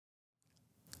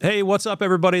Hey, what's up,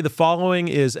 everybody? The following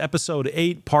is episode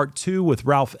 8, part 2 with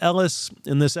Ralph Ellis.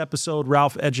 In this episode,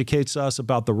 Ralph educates us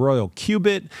about the royal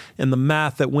cubit and the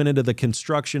math that went into the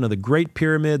construction of the Great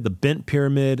Pyramid, the Bent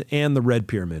Pyramid, and the Red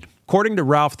Pyramid. According to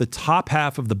Ralph, the top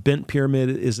half of the Bent Pyramid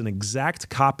is an exact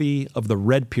copy of the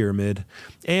Red Pyramid,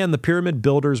 and the pyramid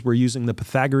builders were using the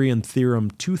Pythagorean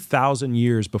Theorem 2,000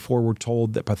 years before we're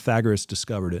told that Pythagoras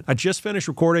discovered it. I just finished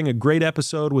recording a great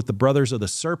episode with the Brothers of the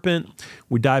Serpent.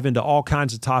 We dive into all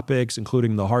kinds of topics,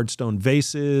 including the hardstone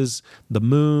vases, the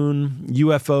moon,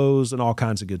 UFOs, and all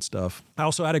kinds of good stuff. I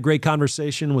also had a great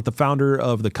conversation with the founder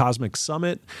of the Cosmic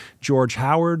Summit, George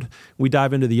Howard. We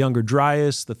dive into the Younger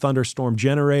Dryas, the thunderstorm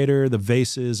generator, the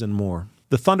vases, and more.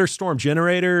 The thunderstorm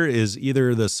generator is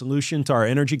either the solution to our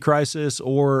energy crisis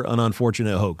or an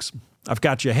unfortunate hoax. I've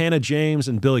got Johanna James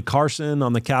and Billy Carson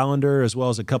on the calendar, as well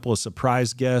as a couple of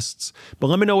surprise guests. But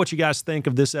let me know what you guys think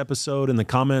of this episode in the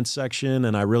comments section,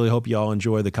 and I really hope you all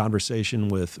enjoy the conversation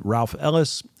with Ralph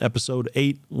Ellis, episode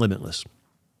 8, Limitless.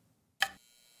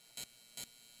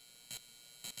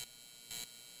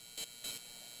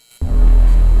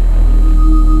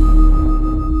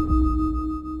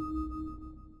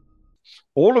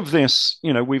 All of this,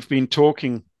 we've been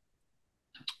talking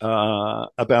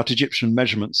about Egyptian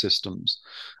measurement systems.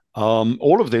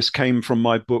 All of this came from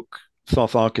my book,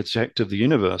 Thoth, Architect of the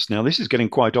Universe. Now, this is getting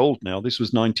quite old now. This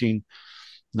was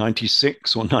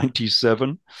 1996 or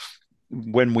 97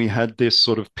 when we had this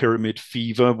sort of pyramid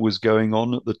fever was going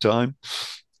on at the time.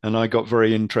 And I got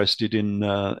very interested in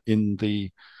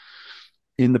the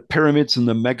pyramids and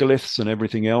the megaliths and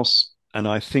everything else. And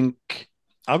I think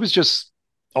I was just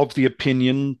of the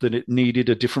opinion that it needed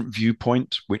a different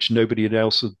viewpoint, which nobody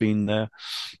else had been there.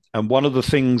 And one of the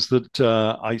things that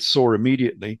I saw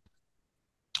immediately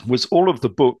was all of the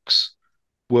books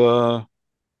were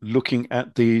looking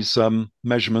at these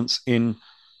measurements in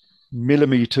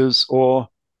millimeters or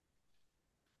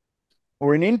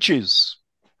in inches.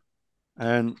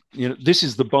 And this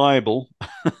is the Bible,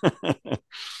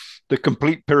 The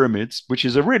Complete Pyramids, which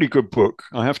is a really good book,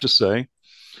 I have to say.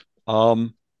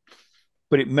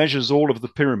 But it measures all of the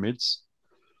pyramids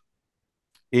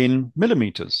in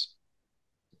millimeters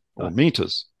or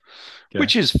meters,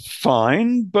 which is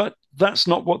fine, but that's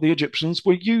not what the Egyptians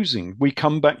were using. We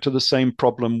come back to the same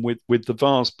problem with the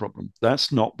vase problem.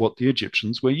 That's not what the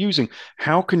Egyptians were using.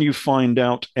 How can you find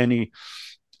out any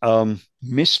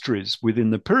mysteries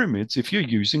within the pyramids if you're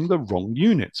using the wrong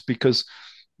units? Because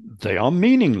they are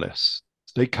meaningless.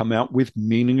 They come out with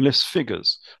meaningless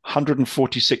figures,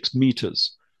 146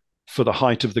 meters. For the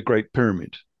height of the Great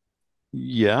Pyramid.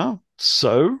 Yeah,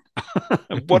 so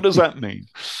what does that mean?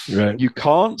 Right. You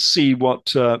can't see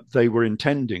what they were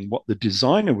intending, what the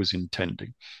designer was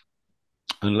intending,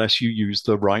 unless you use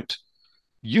the right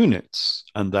units.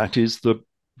 And that is the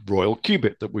royal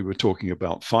cubit that we were talking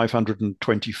about,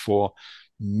 524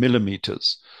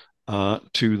 millimeters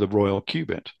to the royal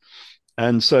cubit.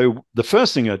 And so the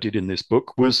first thing I did in this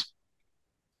book was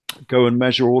go and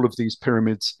measure all of these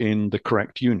pyramids in the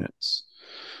correct units.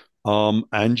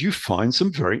 And you find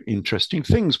some very interesting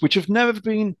things, which have never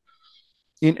been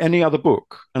in any other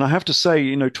book. And I have to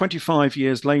say, 25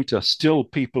 years later, still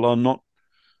people are not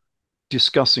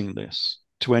discussing this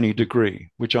to any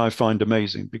degree, which I find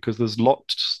amazing because there's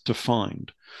lots to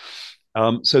find.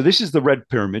 So this is the Red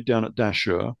Pyramid down at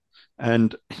Dashur.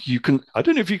 And I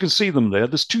don't know if you can see them there.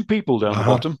 There's two people down the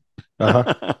bottom.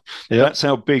 Yep. That's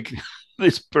how big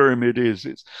this pyramid is.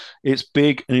 It's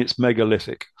big and it's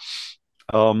megalithic.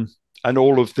 And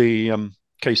all of the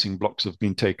casing blocks have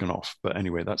been taken off. But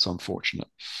anyway, that's unfortunate.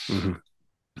 Mm-hmm.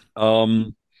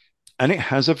 And it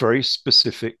has a very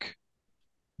specific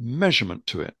measurement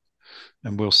to it.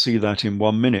 And we'll see that in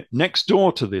 1 minute. Next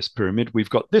door to this pyramid, we've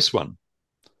got this one,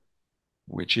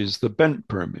 which is the Bent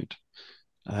Pyramid.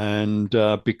 And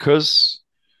because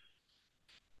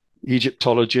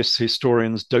Egyptologists,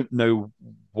 historians don't know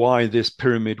why this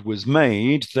pyramid was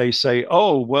made, they say,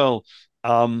 oh, well,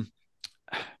 the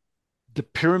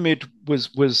pyramid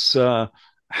was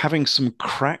having some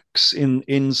cracks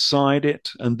inside it,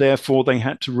 and therefore they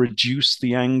had to reduce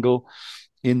the angle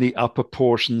in the upper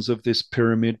portions of this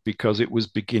pyramid because it was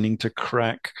beginning to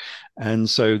crack. And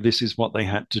so this is what they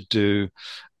had to do.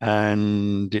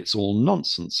 And it's all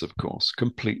nonsense, of course,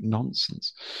 complete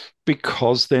nonsense,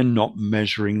 because they're not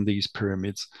measuring these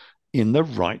pyramids in the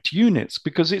right units,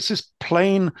 because it's as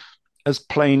plain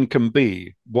can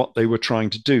be what they were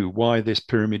trying to do, why this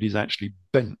pyramid is actually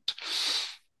bent.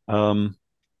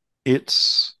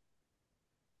 It's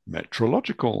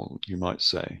metrological, you might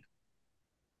say.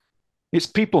 It's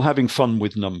people having fun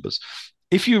with numbers.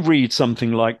 If you read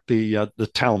something like the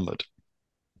Talmud,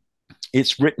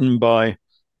 it's written by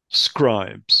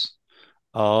scribes,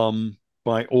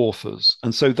 by authors.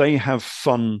 And so they have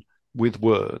fun with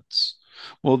words.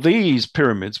 Well, these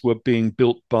pyramids were being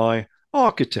built by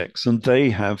architects, and they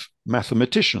have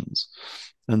mathematicians,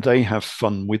 and they have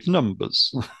fun with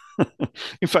numbers.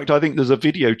 In fact, I think there's a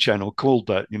video channel called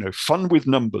that, Fun with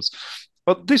Numbers.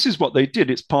 But this is what they did.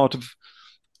 It's part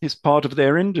of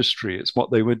their industry. It's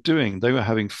what they were doing. They were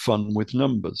having fun with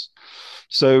numbers.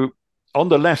 So on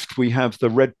the left, we have the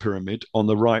red pyramid. On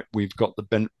the right, we've got the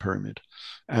bent pyramid.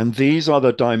 And these are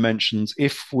the dimensions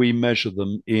if we measure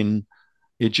them in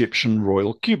Egyptian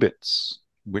royal cubits,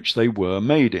 which they were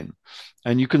made in.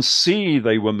 And you can see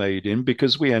they were made in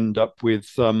because we end up with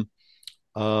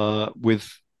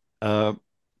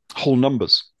whole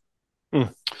numbers.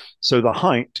 Mm. So the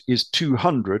height is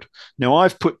 200. Now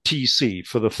I've put TC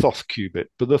for the Thoth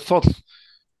cubit, but the Thoth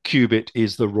cubit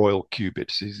is the royal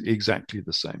cubit. It's exactly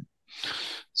the same.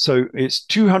 So it's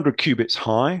 200 cubits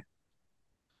high.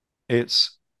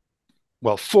 It's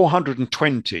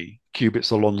 420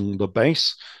 cubits along the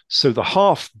base. So the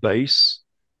half base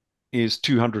is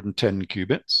 210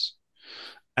 cubits.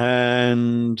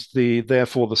 And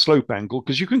therefore the slope angle,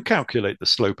 because you can calculate the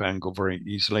slope angle very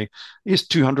easily, is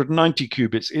 290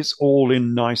 cubits. It's all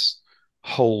in nice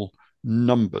whole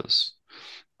numbers.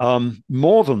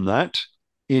 More than that,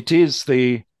 it is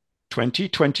the 20,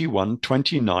 21,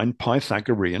 29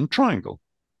 Pythagorean triangle.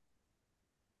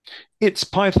 It's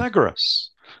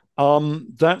Pythagoras.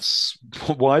 That's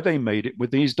why they made it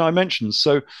with these dimensions.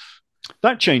 So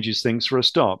that changes things for a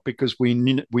start, because we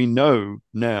know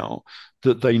now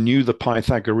that they knew the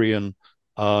Pythagorean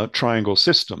triangle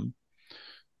system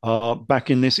back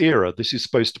in this era. This is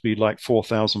supposed to be like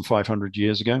 4,500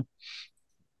 years ago.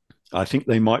 I think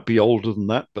they might be older than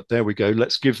that, but there we go.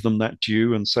 Let's give them that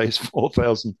due and say it's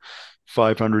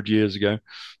 4,500 years ago.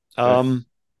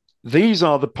 These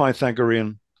are the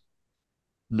Pythagorean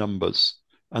numbers,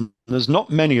 and there's not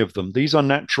many of them. These are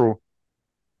natural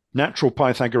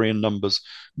Pythagorean numbers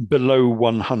below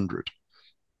 100.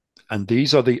 And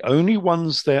these are the only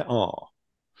ones there are.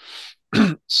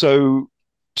 So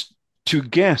to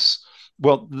guess,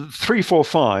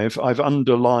 345, I've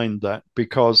underlined that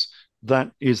because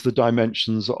that is the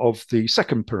dimensions of the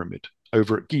second pyramid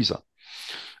over at Giza.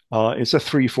 It's a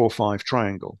 345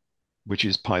 triangle, which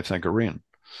is Pythagorean.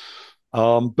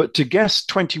 But to guess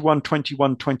 21,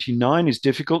 21, 29 is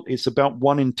difficult. It's about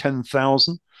 1 in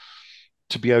 10,000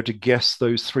 to be able to guess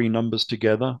those three numbers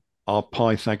together are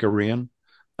Pythagorean.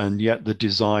 And yet the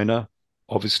designer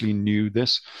obviously knew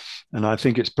this. And I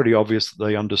think it's pretty obvious that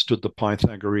they understood the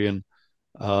Pythagorean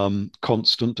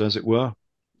constant, as it were,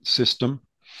 system.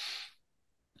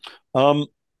 But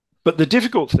the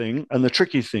difficult thing and the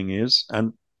tricky thing is,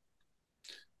 and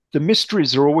the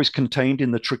mysteries are always contained in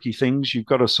the tricky things. You've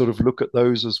got to sort of look at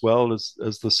those as well as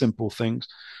the simple things.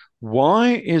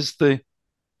 Why is the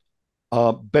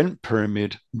bent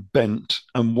pyramid bent,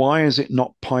 and why is it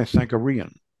not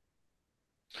Pythagorean?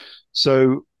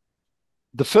 So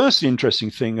the first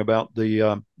interesting thing about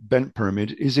the bent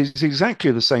pyramid is it's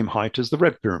exactly the same height as the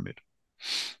red pyramid.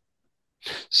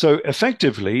 So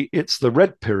effectively, it's the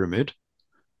red pyramid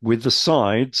with the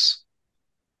sides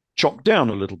chopped down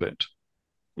a little bit.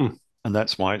 Mm. And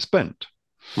that's why it's bent.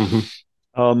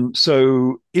 Mm-hmm.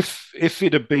 So if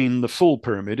it had been the full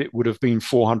pyramid, it would have been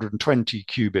 420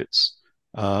 cubits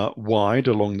wide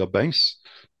along the base,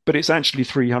 but it's actually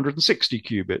 360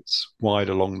 cubits wide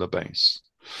along the base.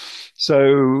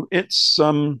 So it's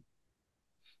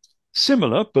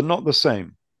similar, but not the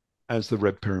same as the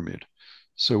red pyramid.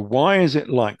 So why is it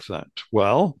like that?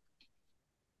 Well,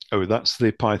 that's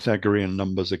the Pythagorean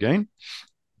numbers again.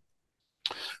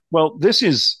 Well, this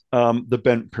is the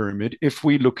bent pyramid if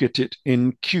we look at it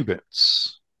in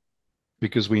cubits,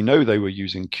 because we know they were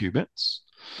using cubits.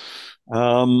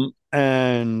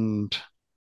 And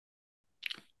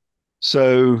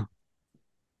so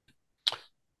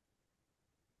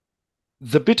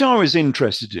the bit I was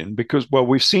interested in, because,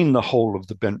 we've seen the whole of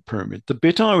the bent pyramid. The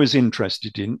bit I was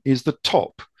interested in is the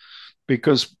top,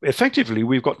 because effectively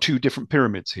we've got two different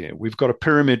pyramids here. We've got a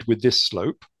pyramid with this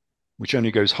slope, which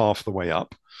only goes half the way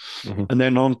up. Mm-hmm. And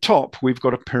then on top, we've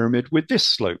got a pyramid with this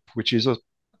slope, which is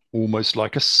almost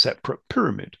like a separate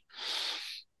pyramid.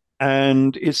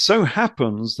 And it so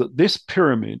happens that this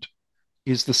pyramid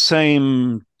is the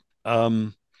same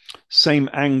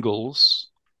angles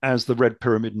as the red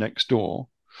pyramid next door,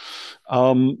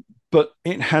 but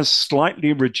it has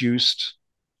slightly reduced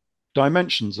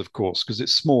dimensions, of course, because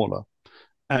it's smaller.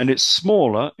 And it's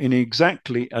smaller in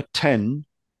exactly a 10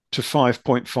 to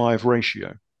 5.5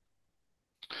 ratio.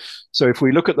 So if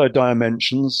we look at the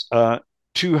dimensions,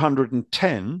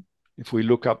 210, if we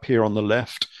look up here on the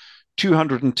left,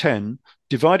 210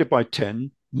 divided by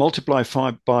 10, multiply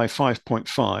by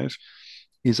 5.5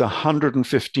 is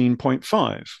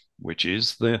 115.5, which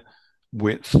is the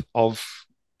width of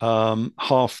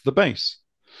half the base.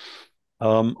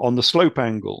 On the slope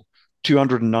angle,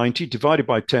 290 divided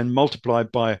by 10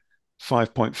 multiplied by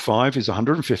 5.5 is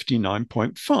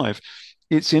 159.5.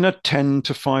 It's in a 10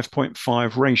 to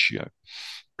 5.5 ratio.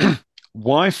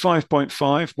 Why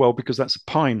 5.5? Well, because that's a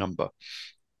pi number.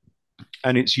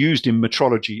 And it's used in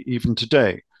metrology even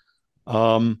today.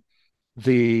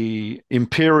 The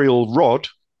imperial rod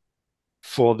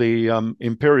for the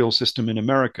imperial system in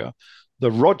America,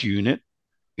 the rod unit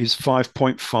is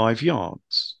 5.5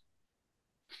 yards.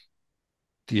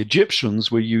 The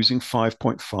Egyptians were using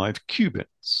 5.5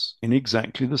 cubits in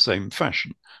exactly the same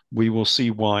fashion. We will see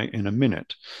why in a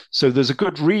minute. So there's a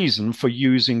good reason for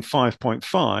using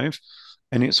 5.5,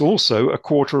 and it's also a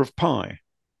quarter of pi.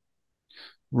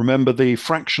 Remember, the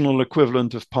fractional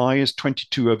equivalent of pi is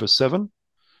 22 over 7.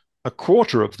 A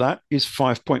quarter of that is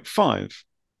 5.5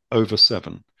 over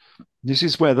 7. This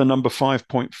is where the number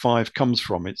 5.5 comes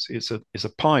from. It's a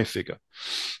pi figure.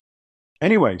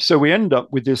 Anyway, so we end up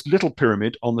with this little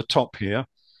pyramid on the top here,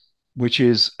 which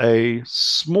is a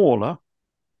smaller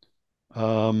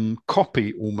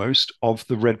copy almost of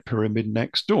the red pyramid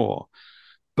next door.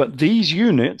 But these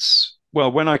units,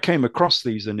 well, when I came across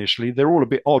these initially, they're all a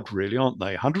bit odd, really, aren't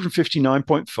they?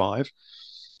 159.5.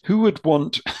 Who would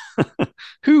want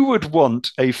who would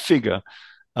want a figure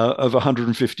of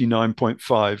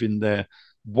 159.5 in their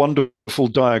wonderful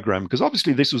diagram? Because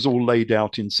obviously this was all laid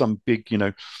out in some big,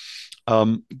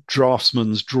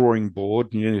 draftsman's drawing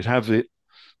board, and you'd have it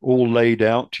all laid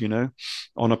out,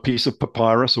 on a piece of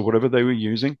papyrus or whatever they were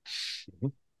using.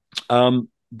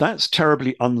 That's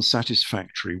terribly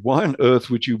unsatisfactory. Why on earth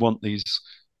would you want these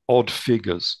odd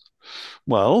figures?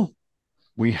 Well,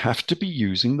 we have to be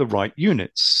using the right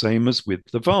units, same as with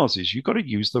the vases. You've got to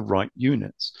use the right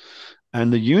units.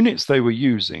 And the units they were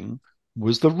using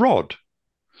was the rod.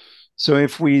 So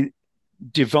if we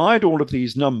divide all of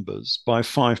these numbers by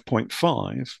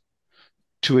 5.5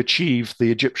 to achieve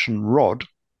the Egyptian rod,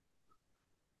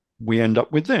 we end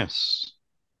up with this.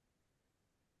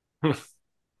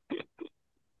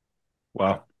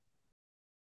 Wow.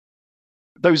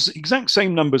 Those exact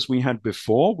same numbers we had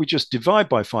before, we just divide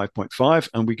by 5.5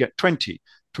 and we get 20,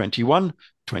 21,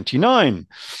 29,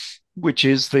 which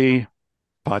is the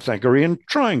Pythagorean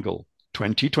triangle.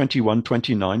 20, 21,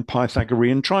 29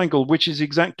 Pythagorean triangle, which is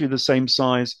exactly the same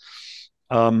size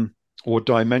or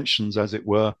dimensions, as it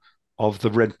were, of the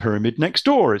red pyramid next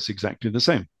door. It's exactly the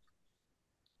same.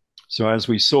 So as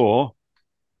we saw,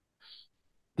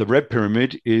 the red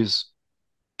pyramid is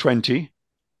 20,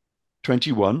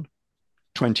 21,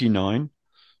 29,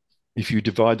 if you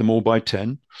divide them all by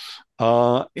 10,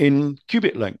 in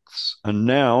cubit lengths. And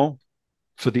now,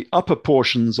 for the upper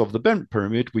portions of the bent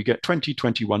pyramid, we get 20,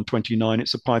 21, 29.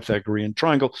 It's a Pythagorean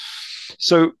triangle.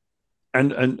 So,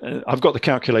 and I've got the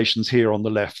calculations here on the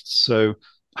left. So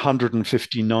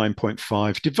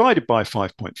 159.5 divided by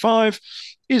 5.5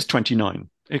 is 29,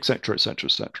 etc., etc.,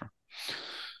 etc.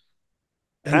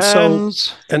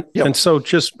 And so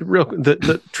just real,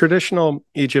 the traditional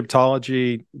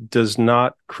Egyptology does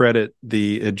not credit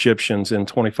the Egyptians in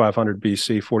 2500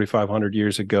 BC, 4500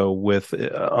 years ago, with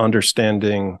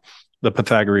understanding the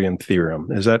Pythagorean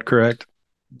theorem. Is that correct?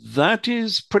 That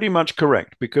is pretty much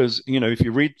correct, because, if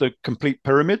you read the complete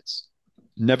pyramids,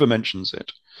 never mentions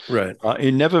it. Right.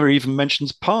 It never even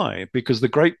mentions pi, because the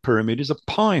Great Pyramid is a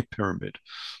pi pyramid,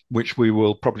 which we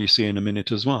will probably see in a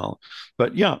minute as well.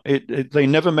 But yeah, they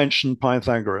never mention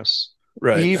Pythagoras,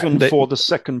 right, even for the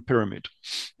second pyramid.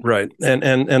 Right,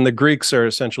 and the Greeks are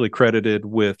essentially credited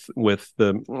with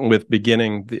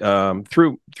beginning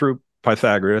through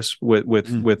Pythagoras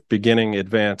with beginning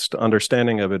advanced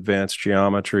understanding of advanced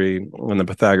geometry and the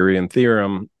Pythagorean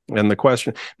theorem. And the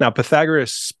question now,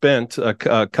 Pythagoras spent a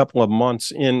couple of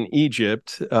months in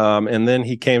Egypt, and then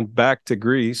he came back to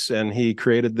Greece, and he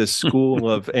created this school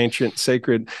of ancient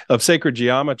sacred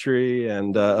geometry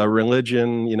and a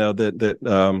religion,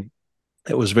 that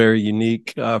it was very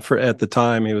unique for at the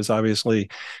time. He was obviously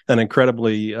an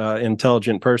incredibly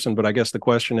intelligent person, but I guess the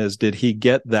question is, did he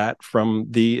get that from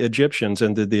the Egyptians,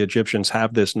 and did the Egyptians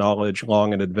have this knowledge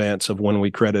long in advance of when we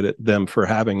credit them for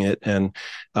having it? And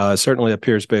certainly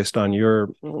appears, based on your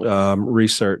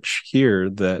research here,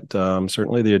 that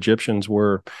certainly the Egyptians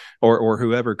were, or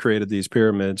whoever created these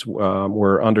pyramids,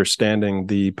 were understanding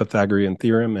the Pythagorean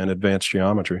theorem and advanced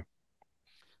geometry.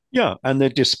 Yeah, and they're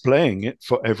displaying it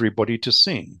for everybody to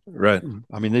see. Right.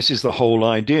 I mean, this is the whole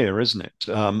idea, isn't it?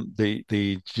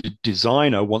 The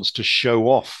designer wants to show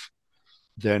off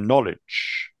their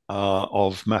knowledge.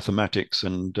 of mathematics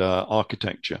and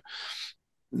architecture.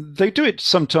 They do it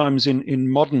sometimes in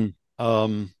modern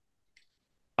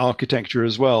architecture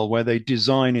as well, where they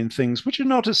design in things which are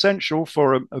not essential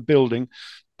for a building,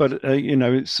 but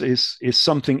it's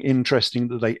something interesting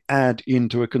that they add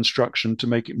into a construction to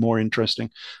make it more interesting.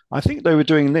 I think they were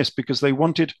doing this because they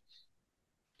wanted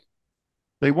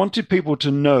people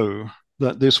to know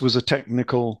that this was a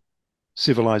technical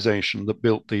civilization that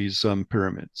built these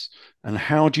pyramids. And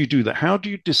how do you do that? How do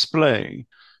you display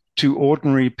to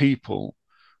ordinary people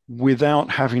without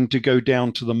having to go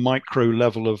down to the micro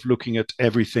level of looking at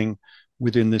everything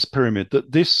within this pyramid,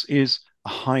 that this is a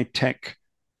high-tech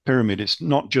pyramid? It's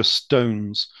not just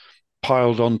stones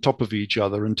piled on top of each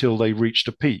other until they reached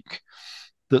a peak,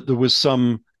 that there was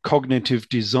some cognitive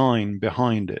design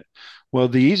behind it. Well,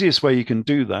 the easiest way you can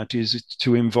do that is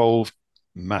to involve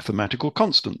mathematical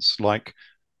constants like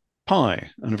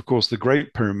pi. And of course, the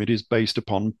Great Pyramid is based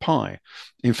upon pi.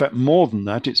 In fact, more than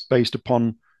that, it's based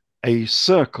upon a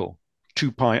circle,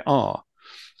 2 pi r.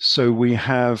 So we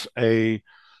have a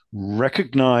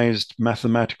recognized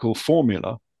mathematical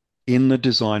formula in the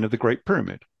design of the Great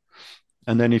Pyramid.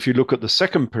 And then if you look at the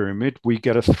second pyramid, we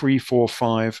get a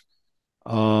 3-4-5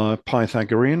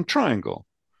 Pythagorean triangle.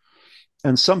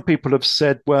 And some people have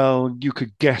said, well, you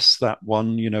could guess that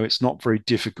one. It's not very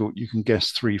difficult. You can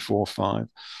guess 3-4-5.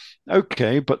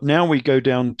 Okay, but now we go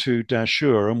down to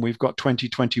Dashur and we've got 20,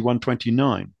 21,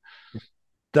 29.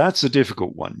 That's a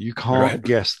difficult one. You can't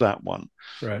guess that one.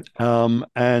 Right.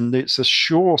 And it's a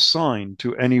sure sign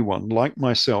to anyone like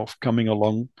myself coming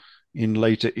along in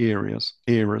later eras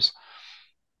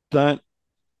that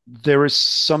there is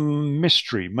some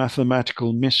mystery,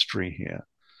 mathematical mystery here.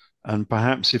 And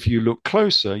perhaps if you look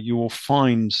closer, you will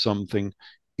find something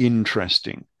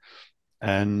interesting.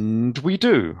 And we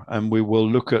do. And we will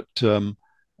look at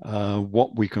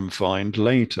what we can find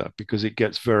later, because it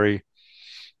gets very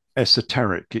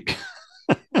esoteric.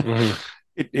 Mm-hmm.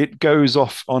 It goes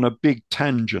off on a big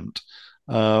tangent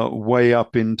way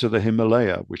up into the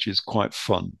Himalaya, which is quite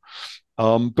fun.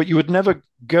 But you would never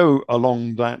go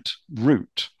along that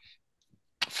route,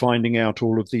 finding out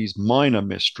all of these minor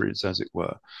mysteries, as it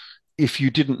were, if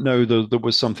you didn't know that there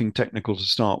was something technical to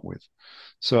start with.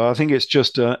 So I think it's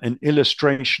just an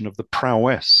illustration of the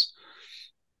prowess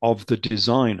of the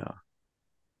designer.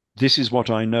 This is what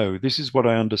I know. This is what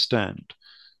I understand.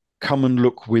 Come and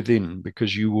look within,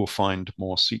 because you will find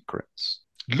more secrets.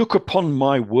 Look upon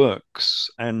my works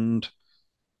and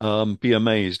be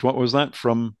amazed. What was that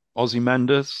from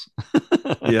Ozymandias?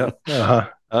 Yeah.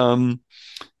 Uh-huh.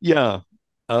 Yeah.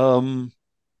 Um,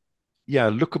 yeah,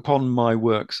 look upon my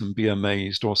works and be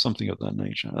amazed, or something of that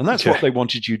nature. And that's what they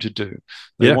wanted you to do.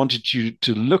 They wanted you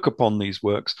to look upon these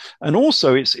works. And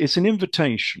also it's an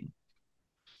invitation,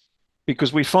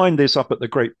 because we find this up at the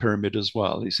Great Pyramid as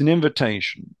well. It's an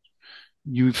invitation.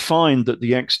 You find that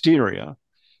the exterior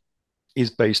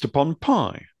is based upon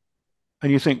pi. And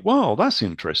you think, wow, that's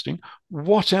interesting.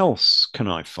 What else can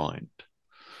I find?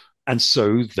 And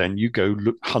so then you go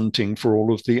hunting for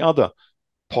all of the other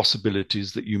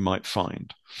possibilities that you might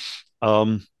find.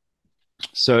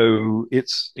 So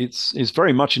it's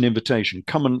very much an invitation.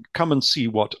 Come and see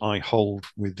what I hold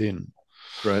within.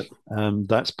 Right. And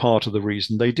that's part of the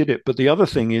reason they did it. But the other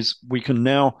thing is, we can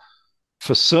now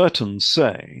for certain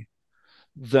say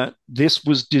that this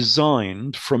was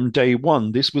designed from day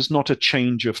one. This was not a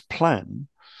change of plan,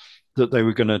 that they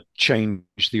were going to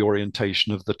change the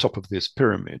orientation of the top of this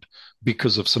pyramid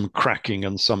because of some cracking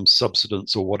and some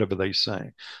subsidence or whatever they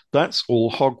say. That's all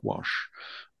hogwash.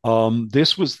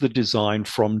 This was the design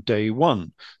from day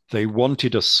one. They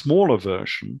wanted a smaller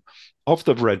version of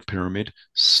the Red Pyramid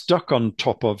stuck on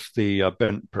top of the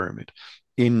Bent Pyramid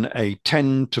in a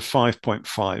 10 to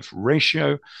 5.5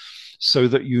 ratio, so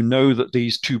that you know that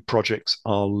these two projects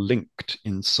are linked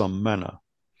in some manner.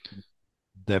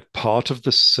 They're part of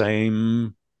the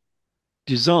same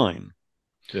design.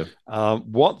 Yeah.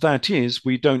 What that is,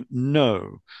 we don't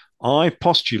know. I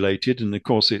postulated, and of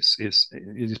course it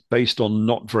is based on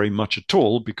not very much at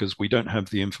all, because we don't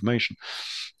have the information.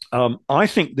 I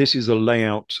think this is a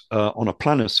layout on a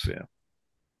planisphere,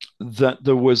 that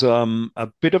there was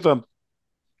a bit of a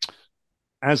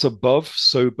as above,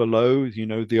 so below,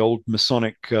 the old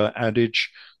Masonic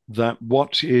adage that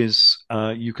what is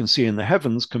you can see in the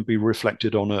heavens can be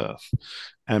reflected on Earth.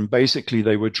 And basically,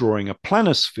 they were drawing a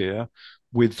planisphere,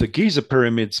 with the Giza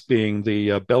pyramids being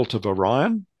the belt of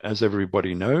Orion, as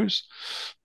everybody knows.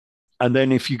 And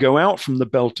then if you go out from the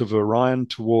belt of Orion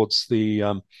towards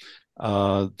the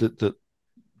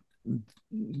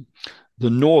the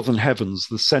northern heavens,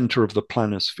 the center of the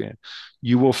planisphere,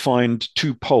 you will find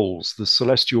two poles, the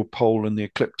celestial pole and the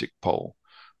ecliptic pole,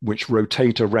 which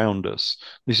rotate around us.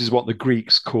 This is what the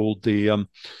Greeks called the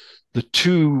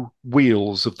two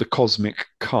wheels of the cosmic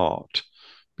cart,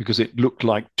 because it looked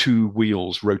like two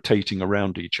wheels rotating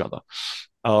around each other.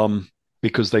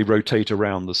 Because they rotate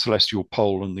around the celestial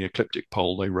pole and the ecliptic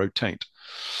pole, they rotate.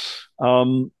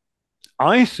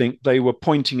 I think they were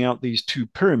pointing out these two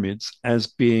pyramids as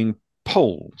being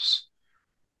poles,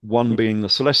 one being the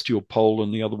celestial pole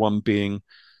and the other one being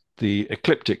the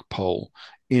ecliptic pole,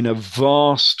 in a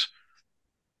vast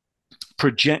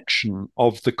projection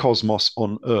of the cosmos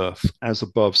on Earth, as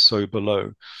above, so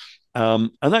below.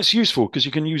 And that's useful because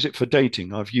you can use it for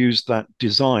dating. I've used that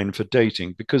design for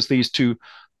dating because these two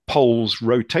poles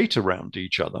rotate around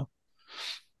each other.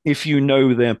 If you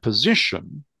know their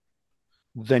position,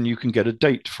 then you can get a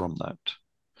date from that.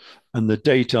 And the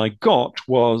date I got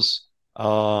was,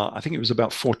 I think it was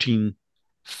about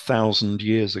 14,000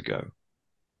 years ago.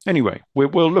 Anyway,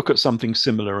 we'll look at something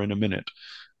similar in a minute.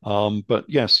 But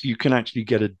yes, you can actually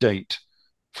get a date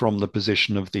from the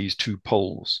position of these two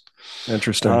poles.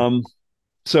 Interesting.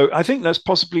 So I think that's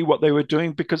possibly what they were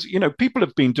doing because, people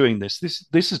have been doing this.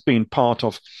 This has been part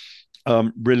of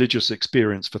religious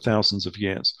experience for thousands of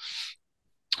years.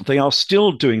 They are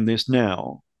still doing this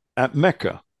now at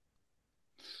Mecca.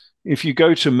 If you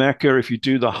go to Mecca, if you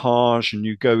do the Hajj and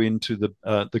you go into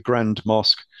the Grand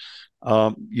Mosque,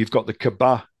 you've got the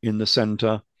Kaaba in the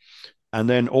center, and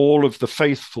then all of the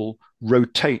faithful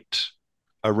rotate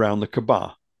around the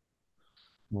Kaaba.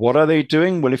 What are they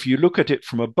doing? Well, if you look at it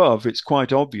from above, it's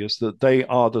quite obvious that they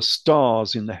are the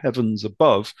stars in the heavens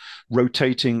above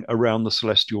rotating around the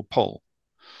celestial pole.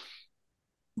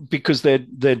 Because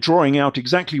they're drawing out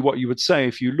exactly what you would say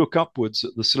if you look upwards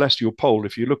at the celestial pole.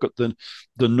 If you look at the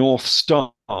North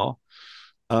Star,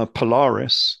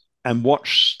 Polaris, and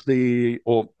watch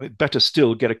or better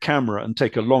still, get a camera and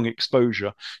take a long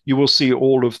exposure, you will see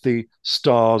all of the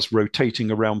stars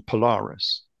rotating around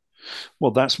Polaris.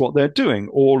 Well, that's what they're doing.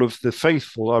 All of the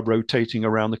faithful are rotating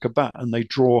around the Kaaba, and they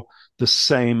draw the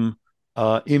same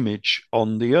image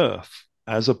on the earth,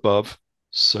 as above,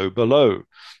 so below.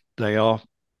 They are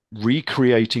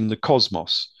recreating the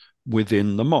cosmos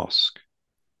within the mosque.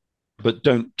 But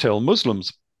don't tell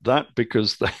Muslims that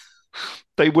because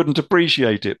they wouldn't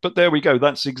appreciate it. But there we go.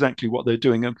 That's exactly what they're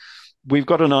doing. And we've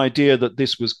got an idea that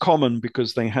this was common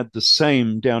because they had the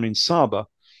same down in Saba,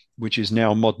 which is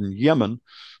now modern Yemen,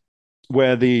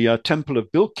 where the temple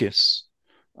of Bilqis,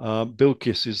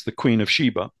 Bilqis is the queen of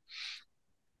Sheba,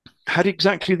 had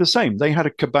exactly the same. They had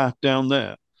a Kaaba down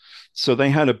there. So they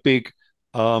had a big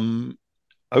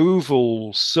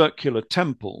oval circular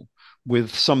temple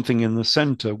with something in the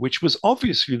center, which was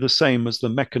obviously the same as the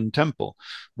Meccan temple,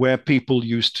 where people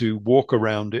used to walk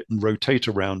around it and rotate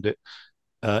around it,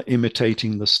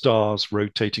 imitating the stars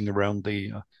rotating around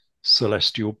the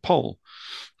celestial pole.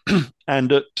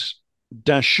 And at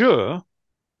Dashur,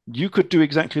 you could do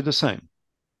exactly the same.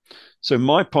 So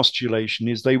my postulation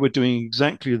is they were doing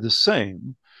exactly the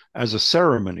same as a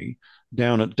ceremony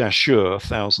down at Dashur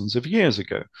thousands of years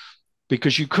ago,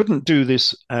 because you couldn't do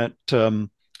this at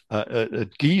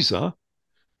Giza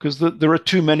because there are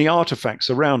too many artifacts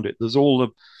around it. There's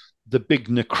all the big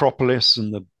necropolis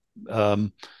and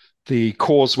the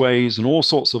causeways and all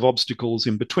sorts of obstacles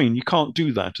in between. You can't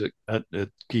do that at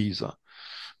Giza.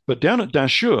 But down at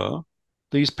Dashur,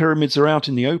 these pyramids are out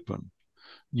in the open.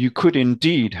 You could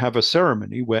indeed have a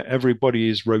ceremony where everybody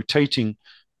is rotating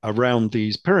around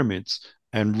these pyramids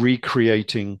and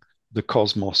recreating the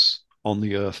cosmos on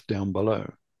the earth down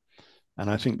below. And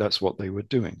I think that's what they were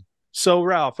doing. So,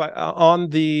 Ralph, on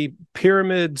the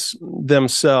pyramids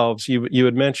themselves, you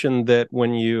had mentioned that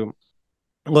when you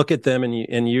look at them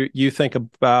and you think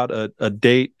about a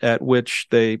date at which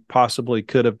they possibly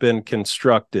could have been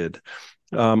constructed.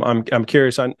 I'm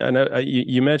curious. I know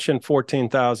you mentioned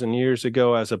 14,000 years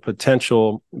ago as a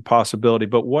potential possibility,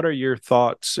 but what are your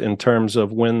thoughts in terms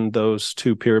of when those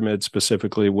two pyramids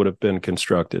specifically would have been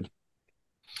constructed?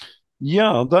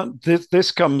 Yeah,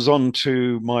 this comes on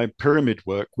to my pyramid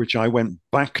work, which I went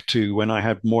back to when I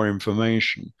had more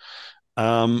information,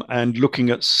 and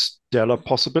looking at stellar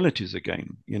possibilities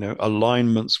again.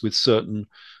 Alignments with certain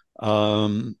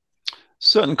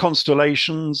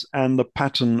constellations and the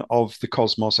pattern of the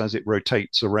cosmos as it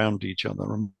rotates around each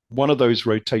other. And one of those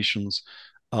rotations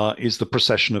is the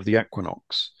precession of the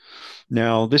equinox.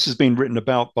 Now, this has been written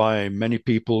about by many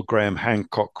people. Graham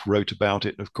Hancock wrote about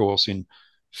it, of course, in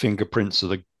Fingerprints of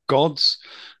the Gods,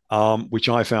 which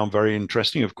I found very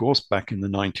interesting, of course, back in the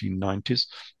 1990s.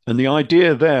 And the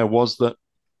idea there was that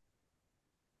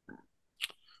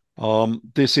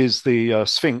This is the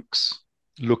Sphinx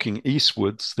looking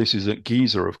eastwards. This is at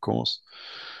Giza, of course.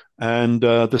 And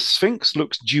the Sphinx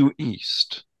looks due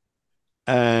east.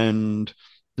 And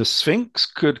the Sphinx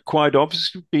could quite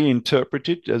obviously be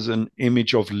interpreted as an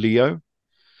image of Leo.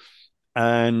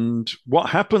 And what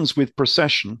happens with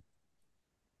precession,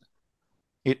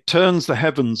 it turns the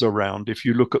heavens around if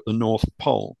you look at the North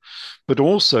Pole, but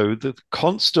also the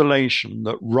constellation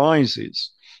that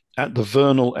rises at the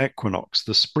vernal equinox,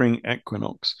 the spring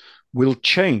equinox, will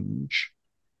change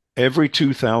every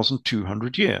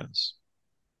 2,200 years,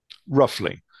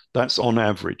 roughly. That's on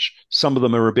average. Some of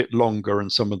them are a bit longer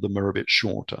and some of them are a bit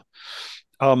shorter.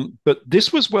 But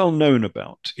this was well known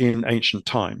about in ancient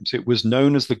times. It was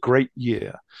known as the Great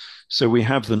Year. So we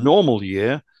have the normal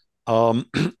year,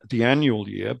 the annual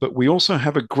year, but we also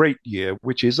have a great year,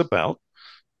 which is about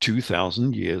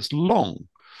 2,000 years long.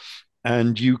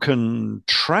 And you can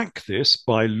track this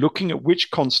by looking at which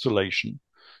constellation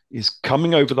is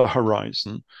coming over the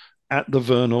horizon at the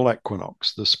vernal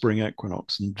equinox, the spring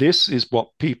equinox. And this is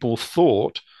what people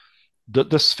thought that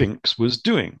the Sphinx was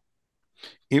doing.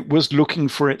 It was looking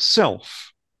for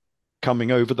itself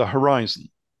coming over the horizon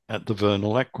at the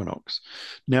vernal equinox.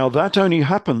 Now, that only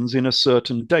happens in a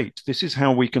certain date. This is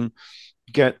how we can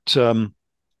get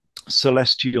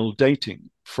celestial dating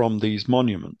from these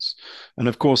monuments. And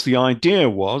of course, the idea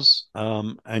was,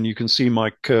 and you can see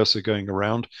my cursor going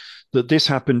around, that this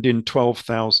happened in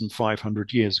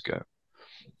 12,500 years ago,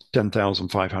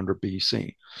 10,500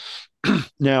 BC.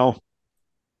 Now,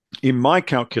 in my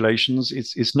calculations,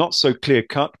 it's not so clear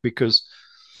cut because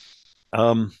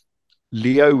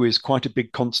Leo is quite a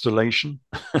big constellation.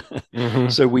 Mm-hmm.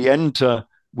 So we enter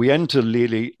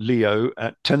Leo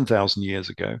at 10,000 years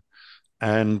ago,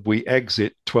 and we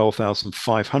exit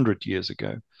 12,500 years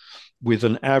ago, with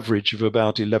an average of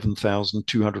about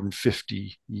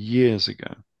 11,250 years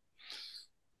ago.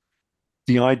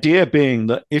 The idea being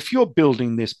that if you're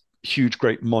building this huge,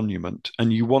 great monument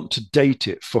and you want to date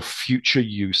it for future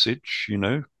usage,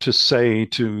 to say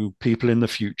to people in the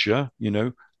future,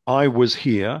 I was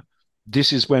here.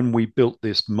 This is when we built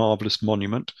this marvelous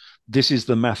monument. This is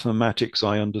the mathematics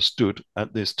I understood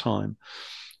at this time.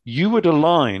 You would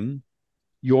align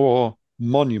your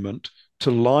monument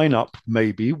to line up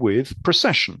maybe with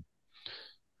precession,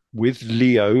 with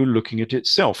Leo looking at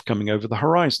itself coming over the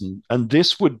horizon. And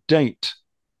this would date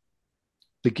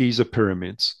the Giza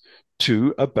pyramids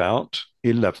to about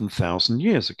 11,000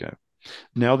 years ago.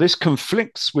 Now, this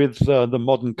conflicts with the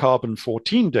modern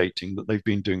carbon-14 dating that they've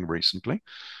been doing recently,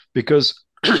 because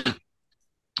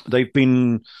they've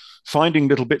been finding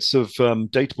little bits of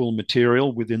datable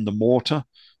material within the mortar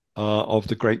of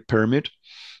the Great Pyramid.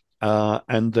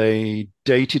 And they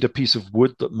dated a piece of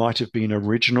wood that might have been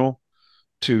original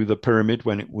to the pyramid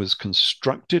when it was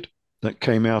constructed, that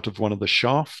came out of one of the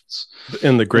shafts.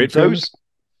 In the Great Pyramid?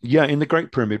 Yeah, in the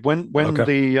Great Pyramid. When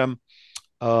okay.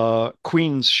 The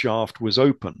Queen's shaft was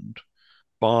opened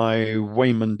by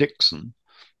Wayman Dixon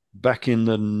back in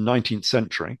the 19th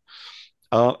century,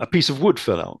 a piece of wood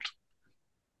fell out,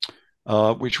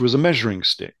 which was a measuring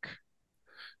stick.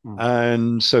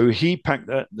 And so he packed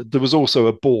that. There was also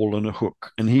a ball and a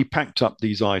hook, and he packed up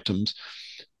these items,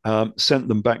 sent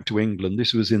them back to England.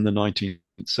 This was in the 19th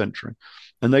century,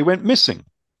 and they went missing.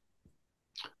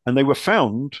 And they were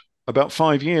found about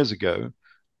 5 years ago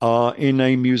in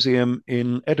a museum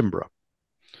in Edinburgh.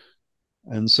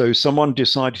 And so someone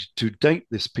decided to date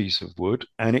this piece of wood,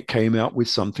 and it came out with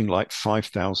something like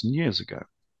 5,000 years ago,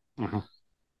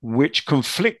 which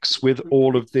conflicts with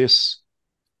all of this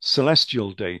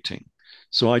celestial dating.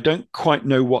 So I don't quite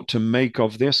know what to make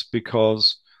of this,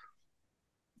 because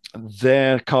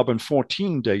their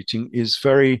carbon-14 dating is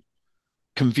very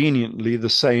conveniently the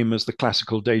same as the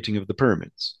classical dating of the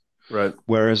pyramids. Right.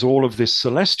 Whereas all of this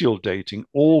celestial dating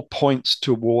all points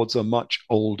towards a much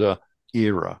older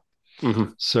era.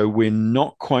 So we're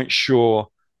not quite sure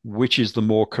which is the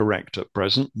more correct at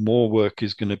present. More work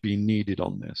is going to be needed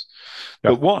on this.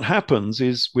 Yep. But what happens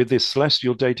is with this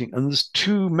celestial dating, and there's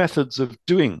two methods of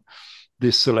doing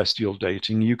this celestial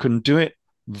dating. You can do it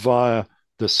via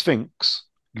the Sphinx,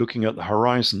 looking at the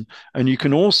horizon, and you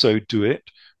can also do it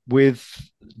with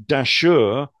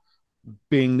Dashur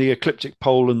being the ecliptic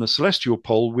pole and the celestial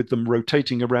pole, with them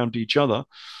rotating around each other,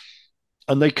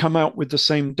 and they come out with the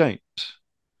same date.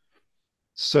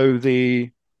 So the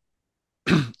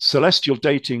celestial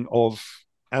dating of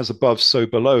as above, so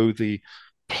below, the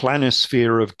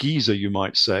planisphere of Giza, you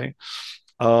might say,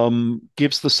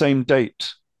 gives the same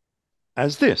date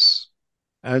as this,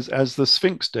 as the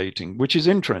Sphinx dating, which is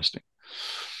interesting.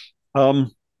 But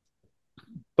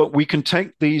But we can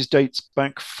take these dates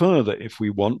back further if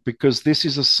we want, because this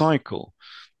is a cycle.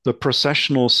 The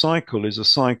precessional cycle is a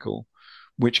cycle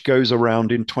which goes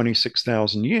around in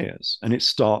 26,000 years, and it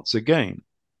starts again.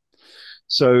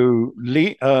 So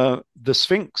the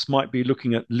Sphinx might be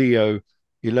looking at Leo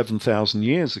 11,000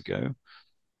 years ago,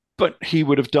 but he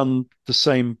would have done the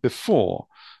same before.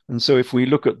 And so if we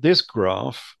look at this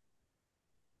graph,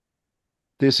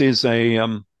 this is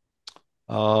a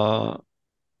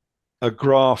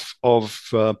graph of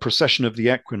precession of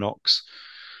the equinox,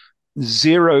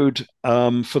 zeroed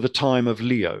for the time of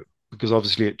Leo, because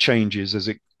obviously it changes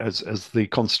as the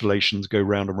constellations go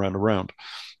round and round and round.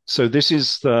 So this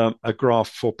is a graph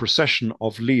for precession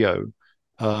of Leo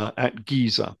at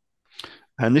Giza.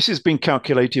 And this has been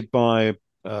calculated by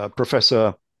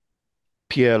Professor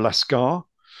Pierre Lascar,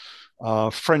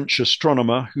 French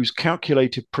astronomer, who's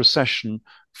calculated precession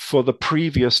for the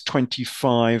previous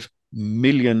 25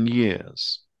 million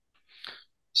years.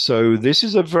 So this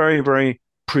is a very, very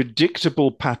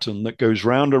predictable pattern that goes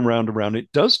round and round and round. It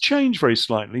does change very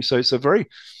slightly, so it's a very,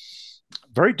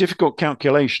 very difficult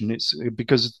calculation. It's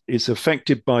because it's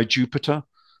affected by Jupiter,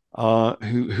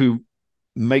 who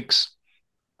makes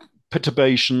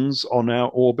perturbations on our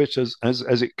orbit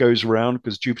as it goes around,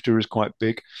 because Jupiter is quite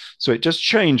big. So it does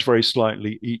change very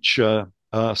slightly each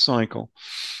cycle.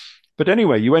 But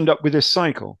anyway, you end up with this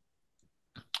cycle.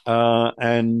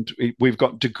 And we've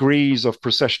got degrees of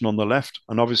precession on the left.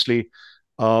 And obviously,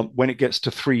 when it gets to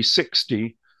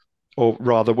 360, or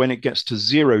rather, when it gets to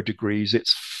 0 degrees, it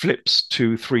flips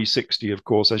to 360, of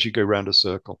course, as you go around a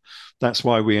circle. That's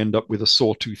why we end up with a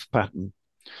sawtooth pattern.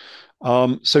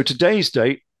 So today's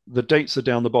date, the dates are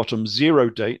down the bottom. 0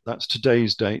 date, that's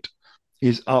today's date,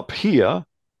 is up here,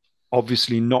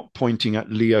 obviously not pointing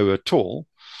at Leo at all.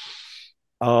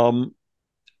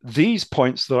 These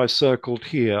points that I circled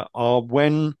here are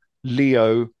when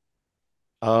Leo,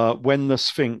 when the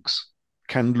Sphinx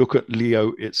can look at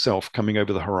Leo itself coming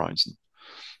over the horizon.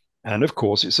 And of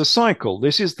course, it's a cycle.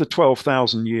 This is the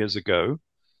 12,000 years ago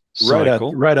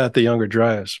cycle. Right at the Younger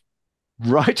Dryas.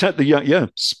 Right at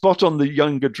the spot on the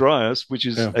Younger Dryas, which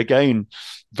is again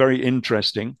very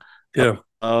interesting. Yeah.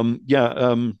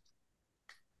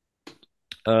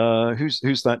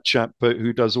 Who's that chap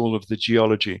who does all of the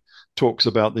geology? Talks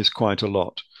about this quite a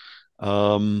lot.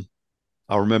 I'll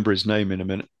remember his name in a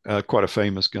minute. Quite a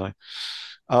famous guy.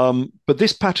 But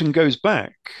this pattern goes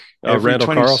back. Randall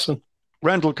Carlson.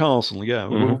 Randall Carlson, yeah.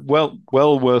 Mm-hmm.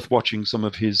 Well worth watching some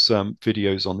of his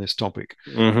videos on this topic,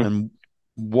 and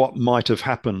what might have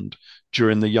happened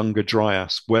during the Younger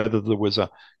Dryas, whether there was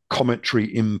a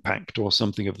cometary impact or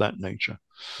something of that nature.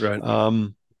 Right.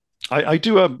 I've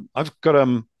got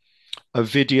a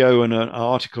video and an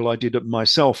article I did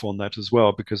myself on that as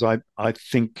well, because I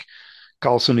think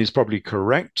Carlson is probably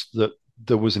correct that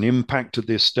there was an impact at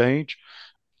this stage.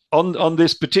 On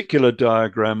this particular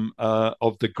diagram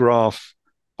of the graph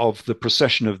of the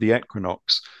precession of the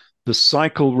equinox, the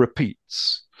cycle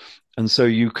repeats. And so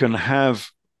you can have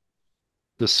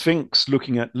the Sphinx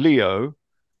looking at Leo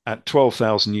at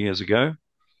 12,000 years ago,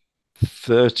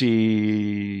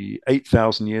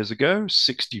 38,000 years ago,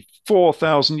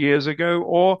 64,000 years ago,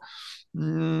 or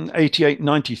 88,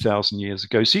 90,000 years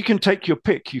ago. So you can take your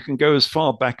pick. You can go as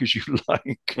far back as you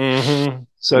like.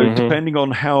 So depending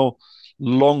on how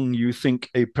long you think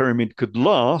a pyramid could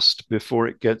last before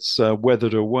it gets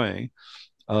weathered away,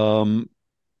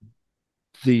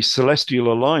 the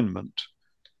celestial alignment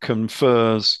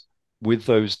confers with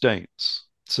those dates.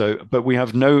 So, but we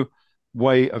have no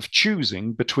way of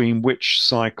choosing between which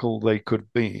cycle they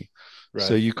could be. Right.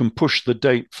 So you can push the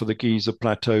date for the Giza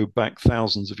Plateau back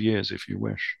thousands of years if you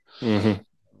wish.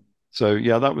 So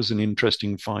yeah, that was an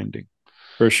interesting finding.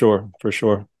 For sure.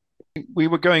 We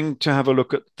were going to have a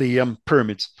look at the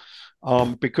pyramids,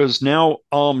 because now,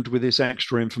 armed with this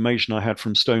extra information I had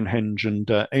from Stonehenge and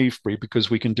Avebury, because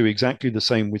we can do exactly the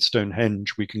same with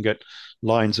Stonehenge, we can get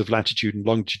lines of latitude and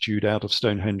longitude out of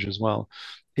Stonehenge as well.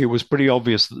 It was pretty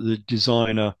obvious that the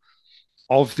designer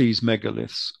of these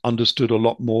megaliths understood a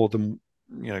lot more than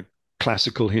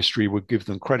classical history would give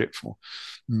them credit for.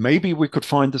 Maybe we could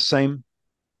find the same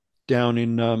down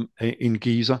in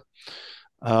Giza.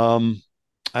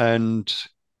 And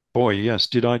boy, yes,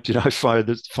 did I find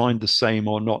the same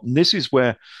or not? And this is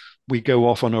where we go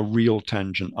off on a real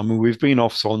tangent. I mean, we've been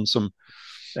off on some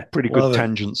pretty good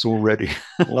tangents already.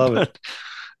 Love it.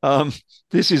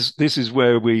 This is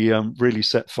where we really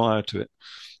set fire to it.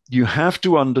 You have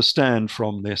to understand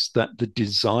from this that the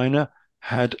designer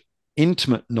had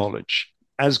intimate knowledge,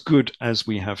 as good as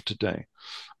we have today,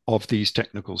 of these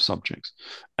technical subjects.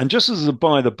 And just as a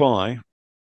by the by,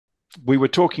 we were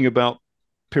talking about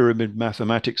pyramid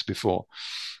mathematics before.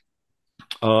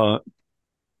 The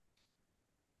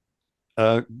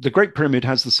Great Pyramid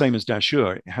has the same as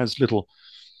Dashur. It has little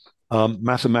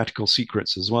mathematical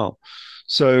secrets as well.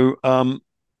 So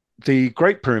the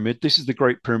Great Pyramid, this is the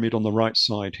Great Pyramid on the right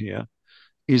side here,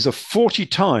 is a 40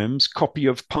 times copy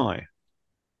of pi.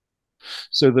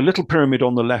 So the little pyramid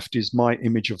on the left is my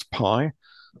image of pi.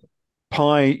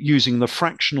 Pi, using the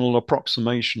fractional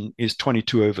approximation, is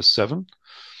 22/7.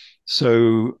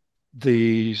 So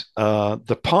the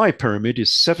pi pyramid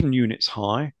is 7 units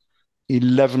high,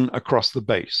 11 across the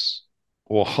base,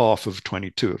 or half of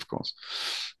 22, of course.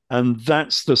 And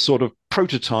that's the sort of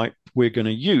prototype we're going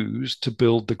to use to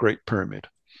build the Great Pyramid,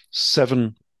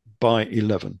 7 by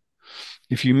 11.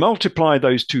 If you multiply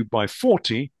those two by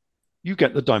 40, you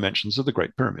get the dimensions of the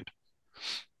Great Pyramid,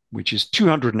 which is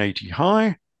 280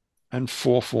 high and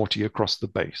 440 across the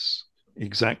base,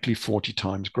 exactly 40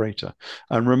 times greater.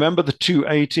 And remember the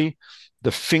 280,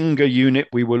 the finger unit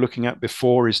we were looking at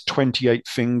before is 28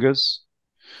 fingers.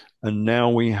 And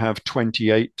now we have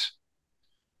 28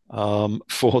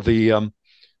 for the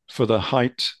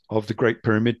height of the Great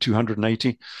Pyramid,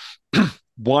 280.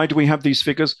 Why do we have these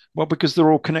figures? Well, because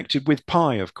they're all connected with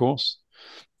pi, of course.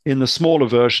 In the smaller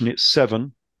version, it's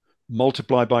 7.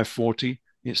 Multiply by 40,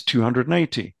 it's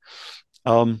 280.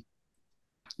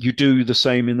 You do the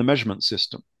same in the measurement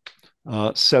system.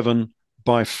 7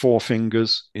 by 4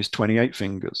 fingers is 28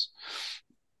 fingers.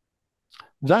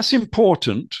 That's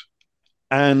important,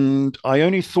 and I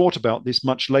only thought about this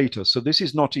much later, so this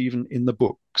is not even in the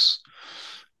books.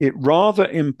 It rather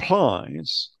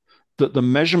implies that the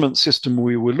measurement system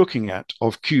we were looking at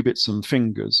of cubits and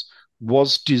fingers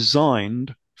was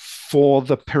designed for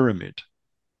the pyramid.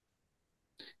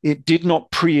 It did not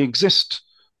pre-exist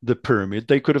the pyramid.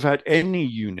 They could have had any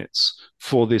units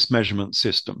for this measurement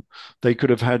system. They could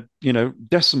have had,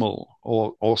 decimal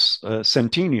or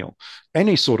centennial,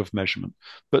 any sort of measurement.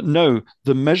 But no,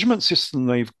 the measurement system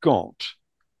they've got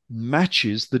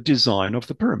matches the design of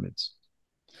the pyramids.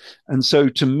 And so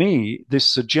to me, this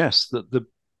suggests that the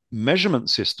measurement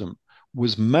system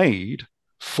was made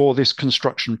for this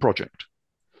construction project.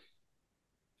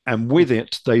 And with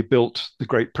it, they built the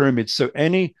Great Pyramid. So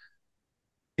any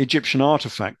Egyptian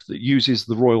artifact that uses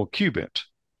the royal cubit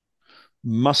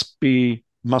must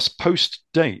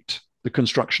post-date the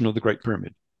construction of the Great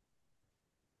Pyramid,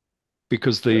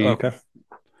 because the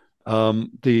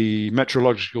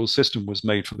meteorological system was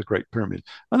made for the Great Pyramid.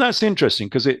 And that's interesting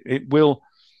because it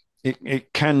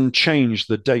can change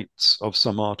the dates of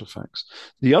some artifacts.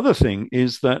 The other thing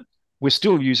is that we're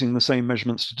still using the same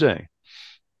measurements today,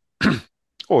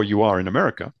 or you are in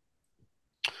America.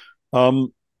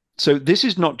 So this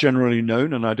is not generally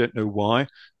known, and I don't know why.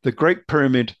 The Great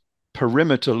Pyramid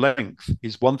perimeter length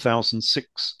is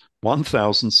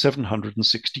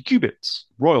 1,760 cubits,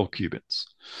 royal cubits.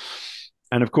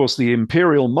 And of course, the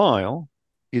imperial mile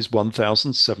is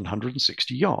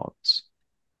 1,760 yards.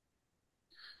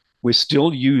 We're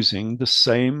still using the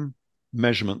same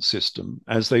measurement system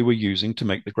as they were using to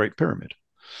make the Great Pyramid.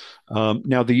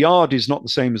 Now, the yard is not the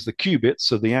same as the cubit,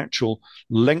 so the actual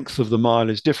length of the mile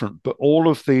is different, but all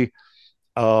of the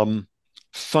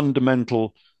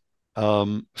fundamental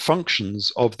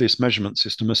functions of this measurement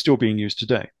system are still being used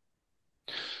today.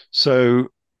 So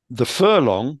the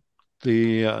furlong,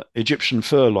 the Egyptian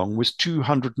furlong, was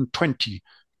 220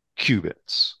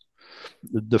 cubits.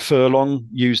 The furlong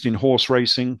used in horse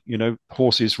racing,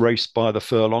 horses raced by the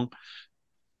furlong.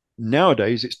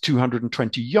 Nowadays, it's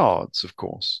 220 yards, of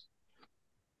course,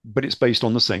 but it's based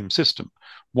on the same system.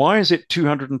 Why is it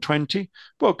 220?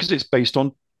 Well, because it's based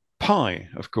on pi,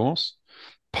 of course.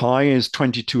 Pi is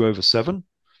 22/7.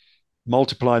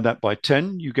 Multiply that by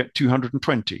 10, you get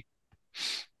 220.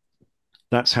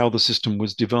 That's how the system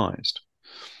was devised.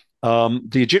 The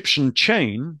Egyptian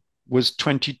chain was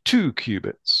 22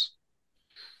 cubits.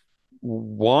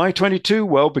 Why 22?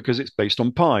 Well, because it's based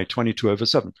on pi,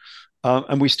 22/7.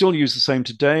 And we still use the same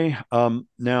today.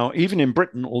 Now, even in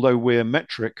Britain, although we're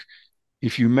metric,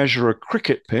 if you measure a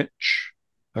cricket pitch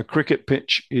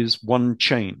is one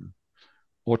chain,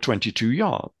 or 22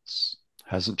 yards.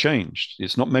 Hasn't changed.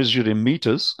 It's not measured in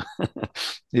meters.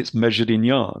 It's measured in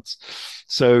yards.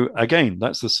 So again,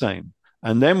 that's the same.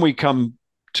 And then we come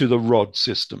to the rod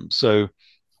system. So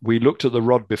we looked at the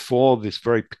rod before, this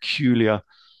very peculiar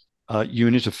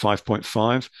unit of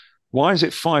 5.5. Why is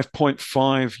it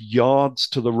 5.5 yards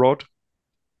to the rod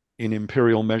in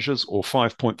imperial measures, or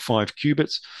 5.5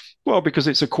 cubits? Well, because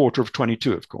it's a quarter of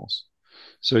 22, of course.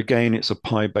 So again, it's a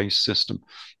pi-based system.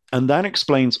 And that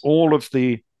explains all of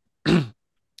the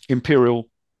imperial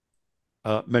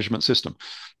measurement system.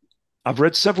 I've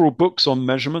read several books on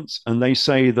measurements, and they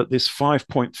say that this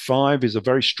 5.5 is a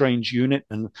very strange unit,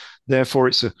 and therefore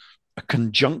it's a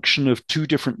conjunction of two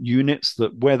different units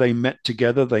that where they met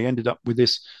together, they ended up with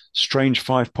this strange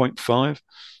 5.5.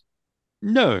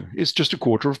 No, it's just a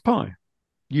quarter of pi.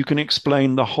 You can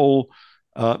explain the whole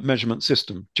measurement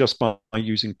system just by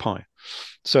using pi.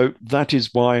 So that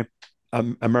is why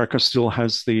America still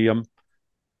has the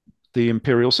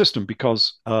imperial system,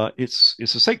 because it's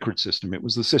a sacred system. It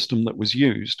was the system that was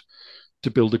used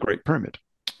to build the Great Pyramid,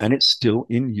 and it's still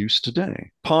in use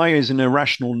today. Pi is an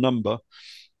irrational number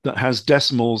that has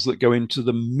decimals that go into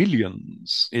the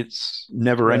millions. It's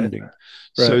never ending. Right.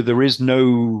 So there is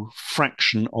no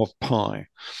fraction of pi.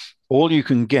 All you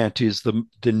can get is the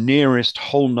nearest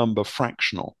whole number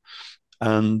fractional,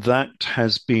 and that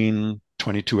has been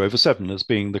 22/7 as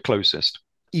being the closest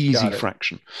easy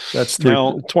fraction. That's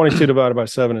 22 divided by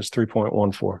 7 is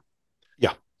 3.14.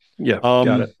 Yeah. Yeah,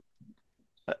 got it.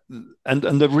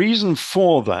 And the reason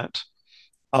for that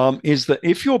is that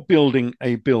if you're building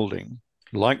a building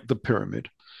like the pyramid,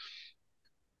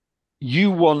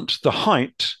 you want the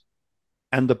height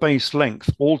and the base length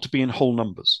all to be in whole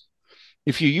numbers.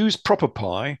 If you use proper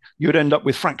pi, you'd end up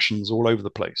with fractions all over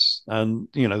the place. And,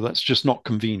 that's just not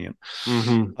convenient.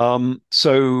 Mm-hmm.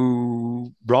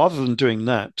 So rather than doing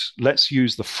that, let's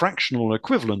use the fractional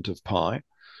equivalent of pi,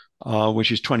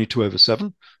 which is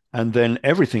 22/7. And then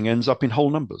everything ends up in whole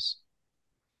numbers.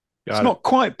 It's not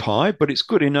quite pi, but it's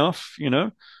good enough,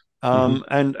 Mm-hmm.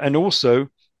 And also,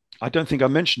 I don't think I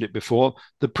mentioned it before,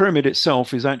 the pyramid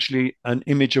itself is actually an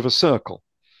image of a circle.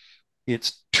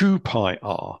 It's 2 pi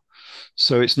r.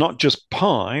 So it's not just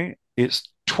pi, it's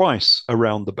twice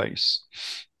around the base.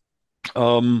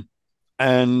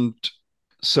 And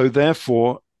so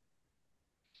therefore,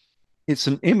 it's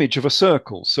an image of a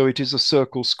circle. So it is a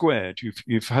circle squared.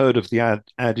 You've heard of the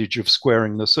adage of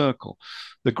squaring the circle.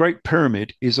 The Great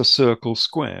Pyramid is a circle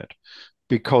squared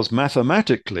because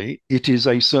mathematically it is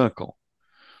a circle.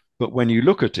 But when you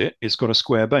look at it, it's got a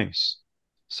square base.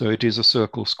 So it is a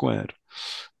circle squared.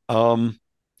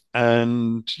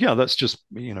 And yeah, that's just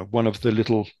one of the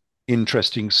little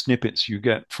interesting snippets you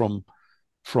get from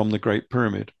the Great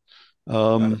Pyramid.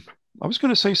 I was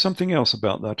going to say something else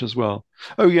about that as well.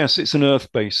 Oh yes, it's an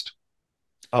Earth-based,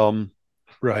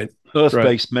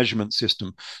 Earth-based measurement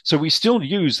system. So we still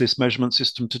use this measurement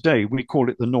system today. We call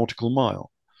it the nautical mile.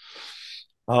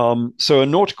 So a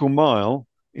nautical mile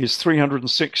is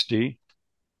 360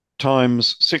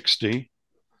 times 60.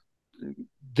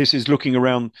 This is looking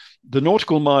around. The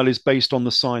nautical mile is based on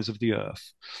the size of the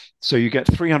Earth. So you get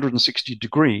 360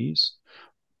 degrees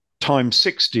times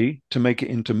 60 to make it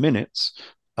into minutes.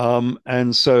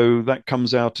 And so that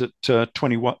comes out at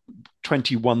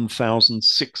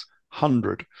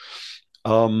 21,600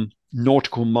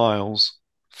 nautical miles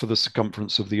for the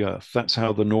circumference of the Earth. That's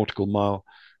how the nautical mile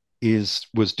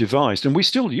was devised. And we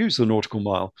still use the nautical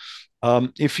mile.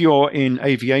 If you're in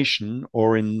aviation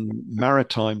or in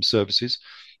maritime services,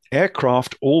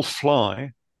 aircraft all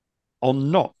fly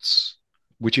on knots,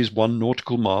 which is 1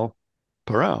 nautical mile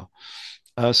per hour.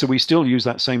 So we still use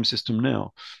that same system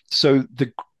now. So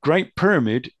the Great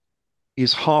Pyramid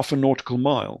is half a nautical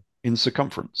mile in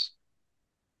circumference.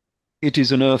 It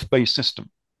is an Earth-based system.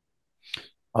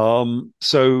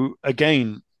 So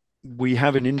again, we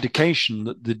have an indication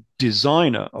that the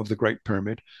designer of the Great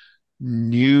Pyramid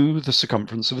knew the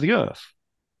circumference of the Earth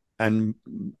and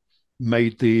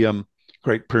made the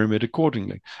Great Pyramid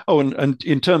accordingly. Oh, and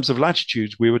in terms of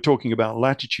latitudes, we were talking about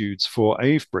latitudes for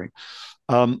Avebury.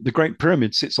 The Great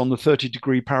Pyramid sits on the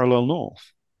 30-degree parallel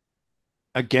north,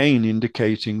 again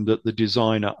indicating that the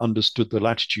designer understood the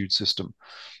latitude system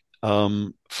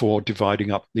for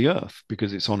dividing up the Earth,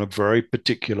 because it's on a very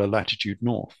particular latitude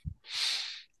north.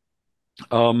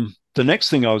 The next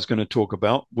thing I was going to talk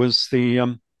about was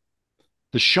the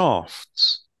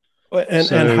shafts.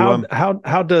 And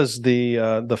how does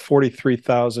the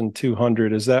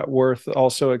 43,200, is that worth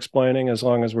also explaining, as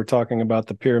long as we're talking about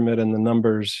the pyramid and the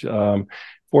numbers?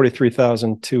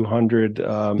 43,200,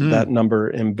 that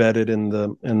number embedded in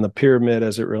the pyramid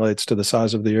as it relates to the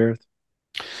size of the Earth?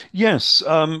 Yes,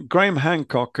 Graham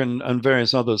Hancock and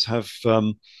various others have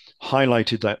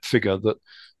highlighted that figure, that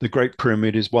the Great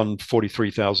Pyramid is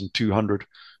 143,200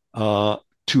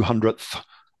 200th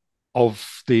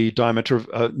of the diameter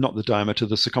of not the diameter,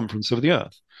 the circumference of the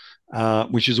Earth,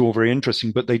 which is all very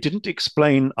interesting. But they didn't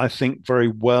explain, I think, very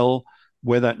well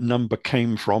where that number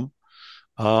came from.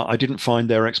 I didn't find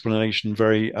their explanation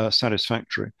very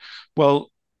satisfactory.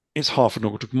 Well, it's half a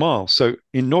nautical mile. So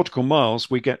in nautical miles,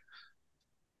 we get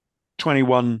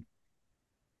 21,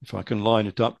 if I can line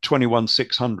it up,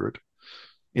 21,600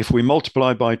 If we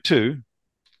multiply by 2,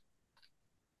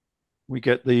 we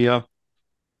get the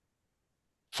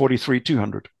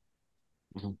 43,200.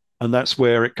 Mm-hmm. And that's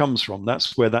where it comes from.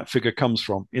 That's where that figure comes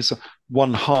from. It's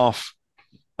 1/2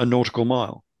 a nautical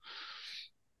mile.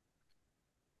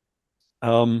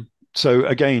 So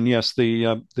again, yes,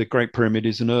 the Great Pyramid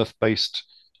is an Earth-based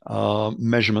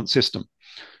measurement system.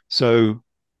 So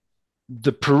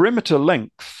the perimeter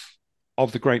length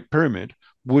of the Great Pyramid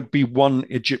would be 1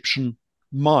 Egyptian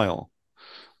mile.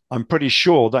 I'm pretty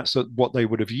sure that's what they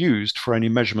would have used for any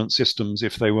measurement systems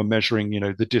if they were measuring,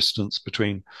 the distance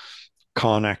between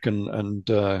Karnak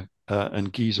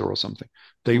and Giza or something.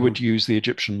 They would use the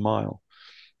Egyptian mile,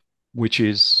 which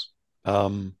is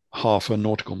 1/2 a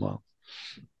nautical mile.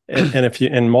 And if you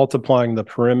multiplying the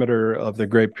perimeter of the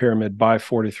Great Pyramid by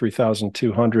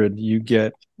 43,200, you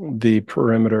get the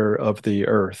perimeter of the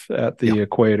Earth at the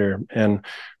equator, and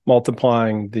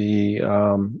multiplying the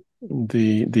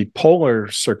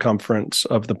polar circumference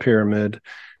of the pyramid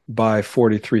by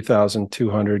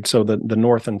 43,200. So the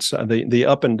north and the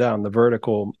up and down, the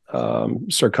vertical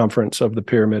circumference of the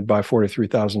pyramid by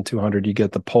 43,200, you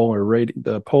get the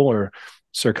polar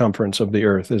circumference of the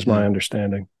Earth, is my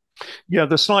understanding. Yeah,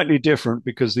 they're slightly different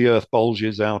because the Earth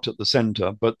bulges out at the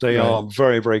center, but they are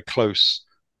very, very close.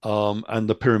 And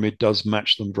the pyramid does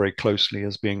match them very closely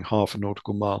as being 1/2 a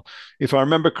nautical mile. If I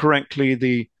remember correctly,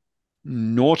 the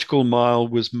nautical mile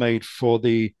was made for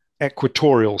the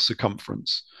equatorial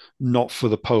circumference, not for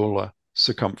the polar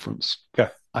circumference.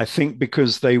 Okay. I think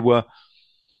because they were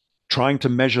trying to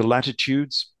measure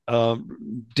latitudes,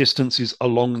 distances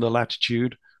along the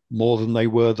latitude more than they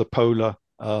were the polar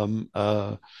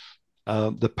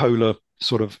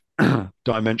sort of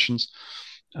dimensions.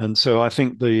 And so I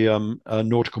think the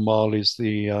nautical mile is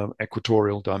the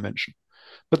equatorial dimension.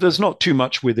 But there's not too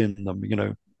much within them,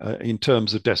 in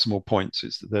terms of decimal points.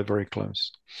 Is that they're very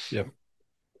close. Yeah.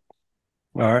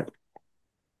 All right.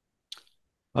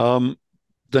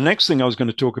 The next thing I was going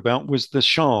to talk about was the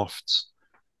shafts.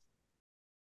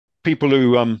 People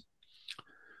who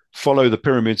follow the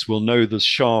pyramids will know the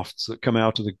shafts that come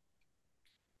out of the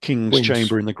King's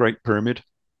Chamber in the Great Pyramid.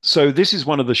 So this is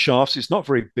one of the shafts. It's not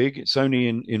very big. It's only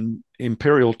in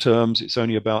imperial terms, it's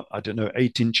only about,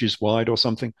 8 inches wide or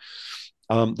something.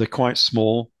 They're quite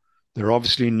small. They're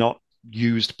obviously not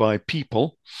used by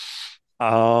people.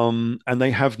 And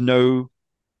they have no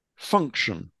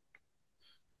function.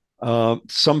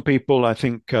 Some people, I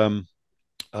think,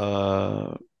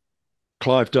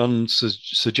 Clive Dunn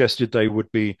suggested they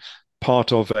would be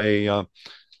part of a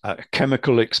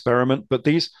chemical experiment, but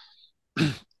these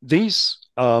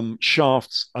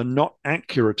shafts are not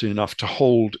accurate enough to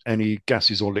hold any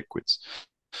gases or liquids.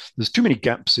 There's too many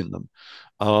gaps in them.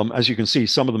 As you can see,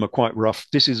 some of them are quite rough.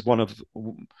 This is one of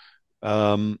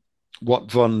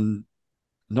not Van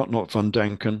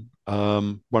Danken,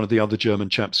 one of the other German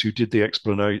chaps who did the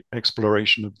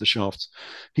exploration of the shafts.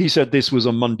 He said this was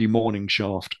a Monday morning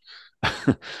shaft,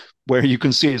 where you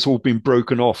can see it's all been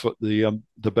broken off at the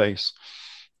base.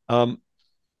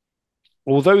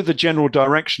 Although the general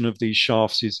direction of these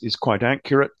shafts is quite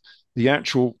accurate, the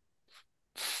actual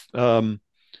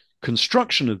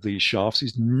construction of these shafts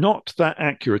is not that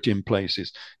accurate in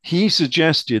places. He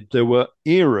suggested there were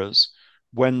eras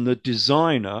when the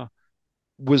designer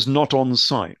was not on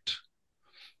site.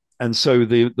 And so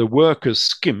the workers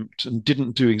skimped and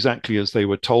didn't do exactly as they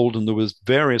were told. And there was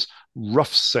various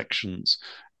rough sections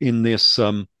in these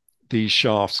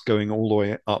shafts going all the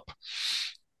way up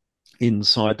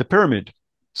inside the pyramid.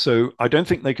 So I don't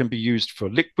think they can be used for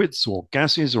liquids or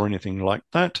gases or anything like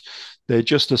that. They're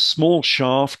just a small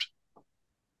shaft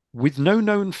with no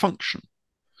known function,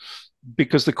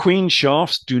 because the queen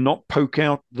shafts do not poke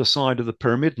out the side of the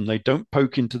pyramid and they don't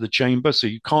poke into the chamber. So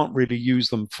you can't really use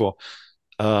them for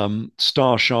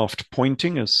star shaft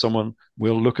pointing, as someone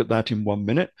will look at that in 1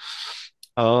 minute.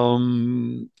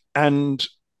 And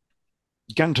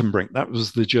Gantenbrink, that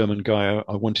was the German guy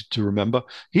I wanted to remember.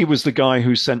 He was the guy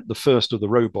who sent the first of the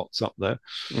robots up there.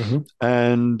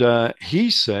 And he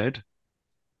said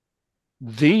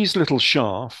these little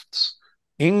shafts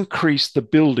increase the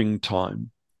building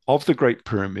time of the Great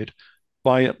Pyramid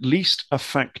by at least a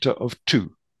factor of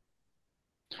 2.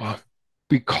 Wow.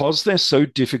 Because they're so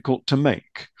difficult to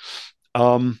make.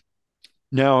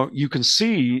 Now, you can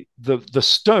see the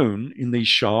stone in these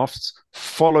shafts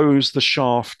follows the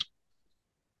shaft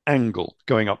angle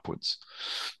going upwards.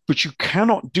 But you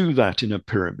cannot do that in a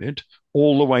pyramid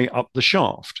all the way up the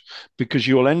shaft, because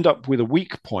you'll end up with a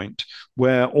weak point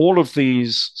where all of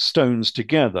these stones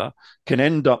together can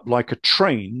end up like a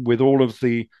train, with all of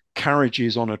the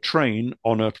carriages on a train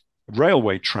on a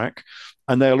railway track,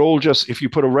 and they'll all just, if you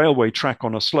put a railway track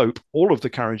on a slope, all of the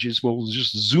carriages will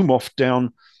just zoom off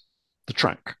down the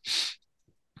track.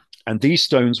 And these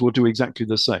stones will do exactly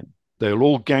the same. They'll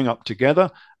all gang up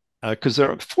together because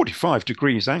they're at 45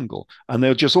 degrees angle, and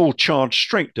they'll just all charge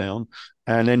straight down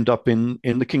and end up in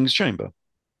the king's chamber.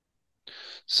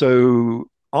 So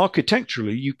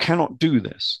architecturally, you cannot do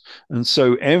this. And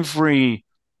so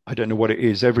I don't know what it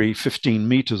is, every 15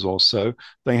 meters or so,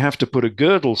 they have to put a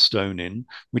girdle stone in,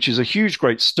 which is a huge,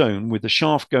 great stone with the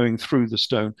shaft going through the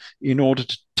stone in order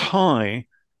to tie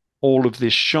all of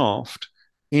this shaft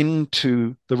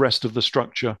into the rest of the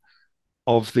structure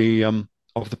of the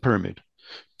pyramid,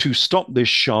 to stop this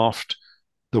shaft,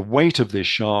 the weight of this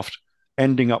shaft,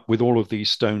 ending up with all of these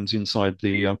stones inside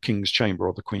the king's chamber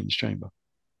or the queen's chamber.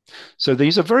 So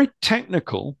these are very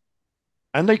technical,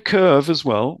 and they curve as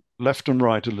well, left and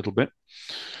right a little bit,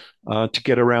 to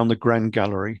get around the grand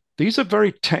gallery. These are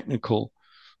very technical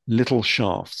little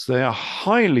shafts. They are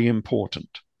highly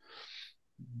important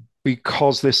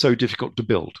because they're so difficult to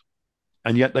build,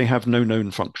 and yet they have no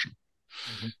known function.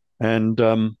 Mm-hmm.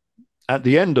 And at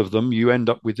the end of them, you end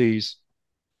up with these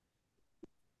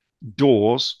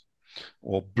doors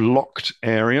or blocked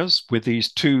areas with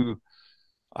these two,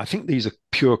 I think these are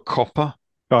pure copper.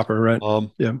 Copper, right?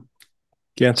 Yeah.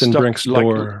 Gantenbrink's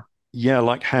door. Yeah,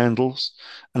 like handles.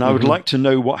 And I would like to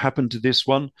know what happened to this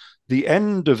one. The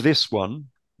end of this one,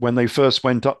 when they first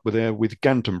went up there with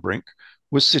Gantenbrink,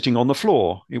 was sitting on the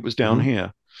floor. It was down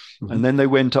here. And then they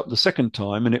went up the second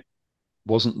time and it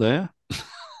wasn't there.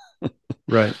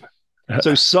 Right.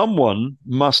 So someone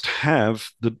must have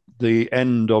the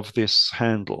end of this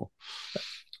handle,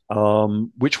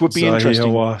 which would be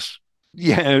interesting.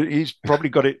 Yeah, he's probably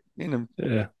got it,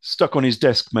 stuck on his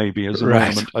desk maybe as an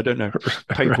ornament. I don't know,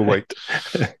 paperweight.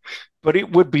 But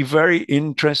it would be very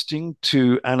interesting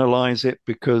to analyze it,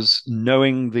 because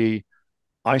knowing the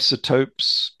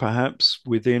isotopes perhaps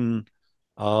within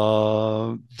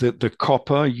the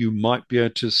copper, you might be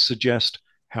able to suggest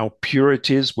how pure it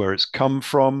is, where it's come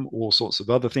from, all sorts of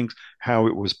other things, how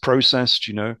it was processed,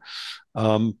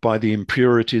 by the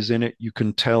impurities in it. You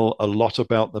can tell a lot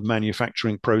about the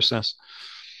manufacturing process.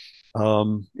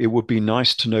 It would be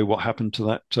nice to know what happened to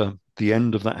that, the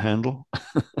end of that handle.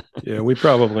 Yeah, we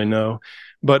probably know,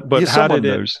 but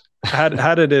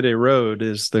how did it erode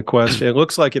is the question. It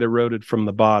looks like it eroded from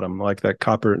the bottom, like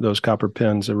those copper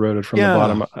pins eroded from the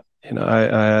bottom. I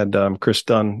had Chris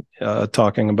Dunn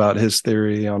talking about his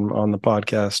theory on the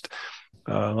podcast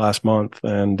last month,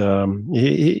 and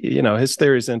he his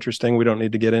theory is interesting. We don't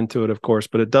need to get into it, of course,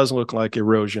 but it does look like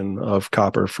erosion of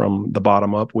copper from the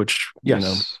bottom up, which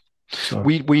so.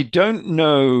 We don't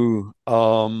know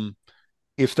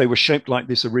if they were shaped like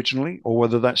this originally, or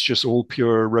whether that's just all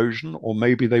pure erosion, or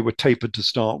maybe they were tapered to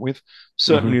start with.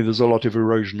 Certainly there's a lot of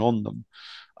erosion on them.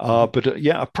 But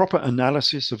a proper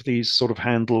analysis of these sort of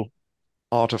handle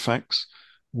artifacts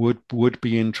would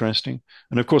be interesting.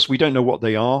 And of course, we don't know what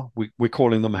they are. We're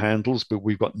calling them handles, but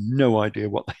we've got no idea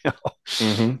what they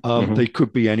are. They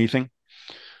could be anything.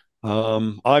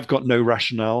 I've got no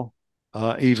rationale,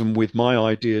 even with my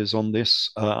ideas on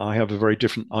this. I have a very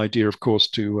different idea, of course,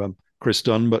 to Chris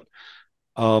Dunn, but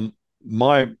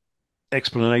my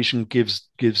explanation gives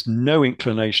no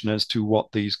inclination as to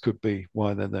what these could be,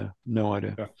 why they're there. No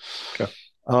idea. Okay.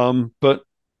 But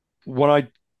what I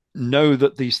know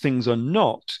that these things are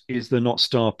not is they're not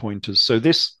star pointers. So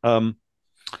this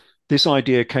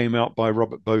idea came out by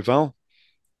Robert Bauval,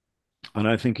 and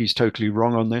I think he's totally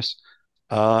wrong on this.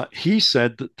 He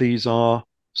said that these are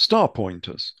star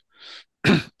pointers.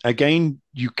 Again,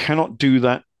 you cannot do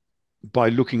that by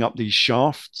looking up these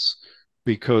shafts,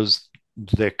 because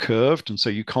they're curved, and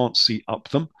so you can't see up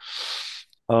them.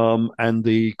 And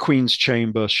the Queen's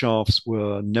chamber shafts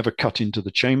were never cut into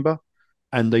the chamber,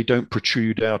 and they don't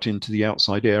protrude out into the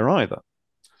outside air either.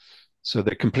 So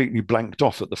they're completely blanked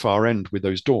off at the far end with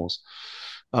those doors.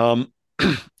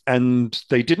 And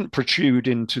they didn't protrude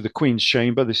into the Queen's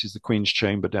chamber. This is the Queen's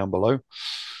chamber down below,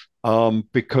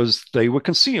 because they were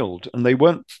concealed, and they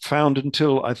weren't found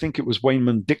until, I think it was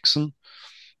Wayman Dixon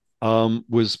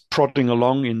was prodding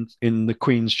along in the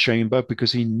Queen's chamber,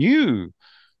 because he knew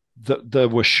that there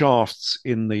were shafts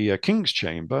in the King's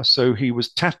chamber. So he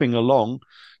was tapping along,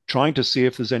 trying to see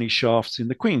if there's any shafts in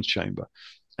the Queen's chamber.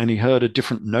 And he heard a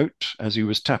different note as he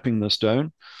was tapping the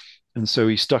stone. And so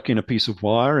he stuck in a piece of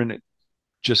wire, and it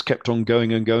just kept on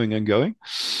going and going and going.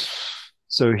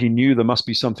 So he knew there must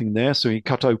be something there. So he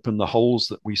cut open the holes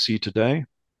that we see today.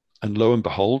 And lo and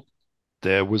behold,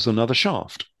 there was another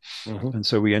shaft. And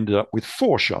so we ended up with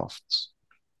 4 shafts.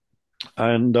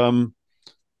 And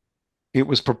it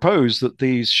was proposed that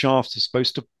these shafts are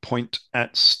supposed to point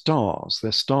at stars.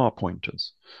 They're star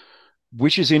pointers,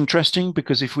 which is interesting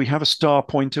because if we have a star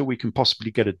pointer, we can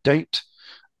possibly get a date.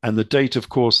 And the date, of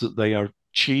course, that they are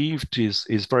achieved is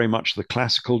very much the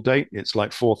classical date. It's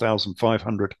like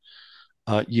 4,500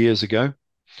 years ago.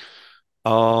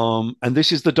 And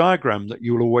this is the diagram that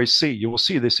you will always see. You will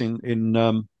see this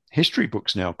in history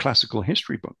books now, classical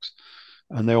history books.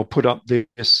 And they'll put up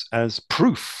this as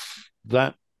proof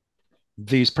that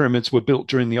these pyramids were built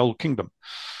during the Old Kingdom.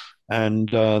 And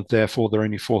therefore, they're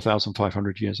only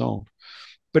 4,500 years old.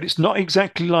 But it's not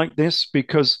exactly like this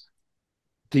because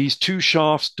these two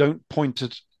shafts don't point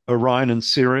at Orion and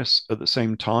Sirius at the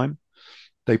same time.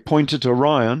 They point at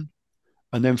Orion,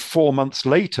 and then 4 months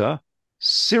later,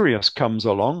 Sirius comes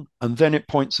along, and then it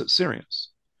points at Sirius.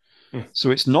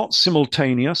 So it's not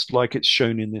simultaneous like it's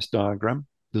shown in this diagram.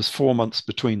 There's 4 months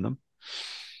between them.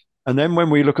 And then when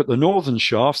we look at the northern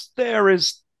shafts, there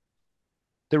is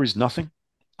nothing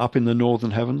up in the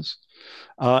northern heavens,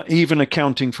 even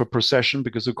accounting for precession,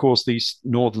 because of course these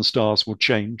northern stars will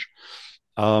change.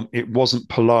 It wasn't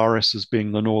Polaris as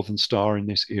being the northern star in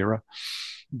this era.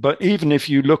 But even if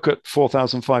you look at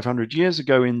 4,500 years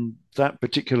ago in that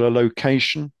particular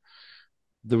location,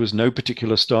 there was no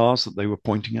particular stars that they were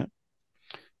pointing at.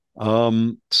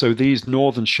 So these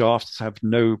northern shafts have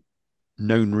no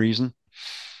known reason.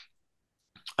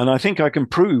 And I think I can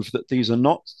prove that these are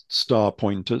not star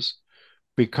pointers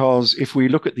because if we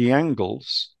look at the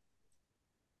angles,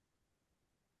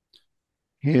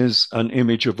 here's an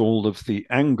image of all of the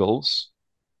angles.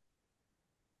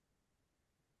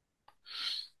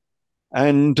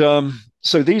 And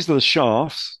so these are the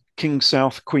shafts: King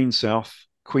South, Queen's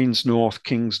North,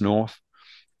 King's North.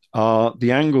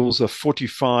 The angles are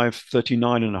 45,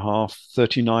 39.5,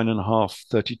 39.5,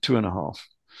 32.5.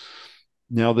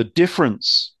 Now, the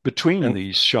difference between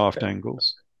these shaft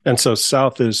angles. And so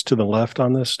south is to the left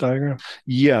on this diagram?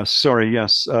 Yes, sorry,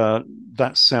 yes.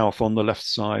 That's south on the left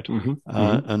side,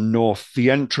 and north. The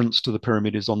entrance to the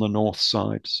pyramid is on the north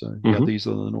side. So, yeah, these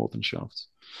are the northern shafts.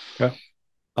 Okay.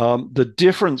 The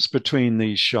difference between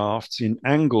these shafts in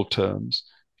angle terms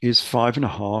is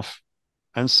 5.5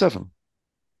 and 7.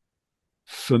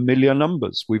 Familiar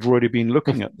numbers. We've already been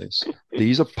looking at this.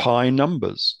 These are pi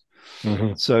numbers.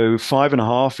 So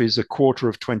 5.5 is a quarter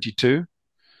of 22.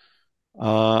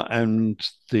 And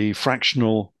the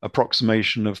fractional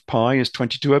approximation of pi is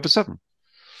 22 over 7.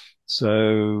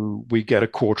 So we get a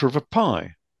quarter of a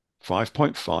pi.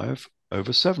 5.5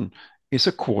 over 7 is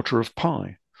a quarter of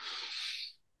pi.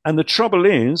 And the trouble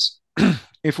is,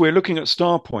 if we're looking at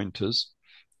star pointers,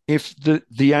 if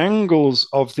the angles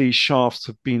of these shafts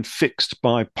have been fixed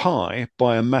by pi,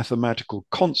 by a mathematical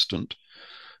constant,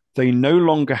 they no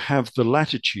longer have the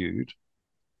latitude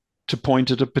to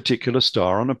point at a particular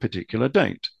star on a particular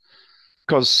date.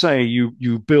 Because say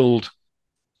you build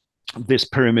this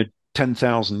pyramid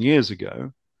 10,000 years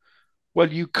ago,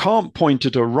 well, you can't point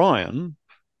at Orion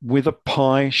with a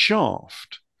pi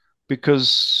shaft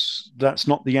because that's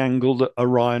not the angle that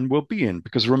Orion will be in.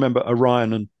 Because remember,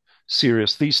 Orion and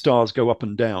Sirius, these stars go up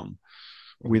and down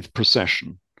with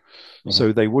precession.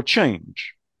 So they will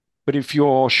change. But if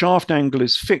your shaft angle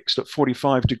is fixed at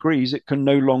 45 degrees, it can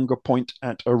no longer point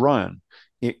at Orion.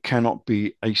 It cannot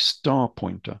be a star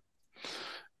pointer.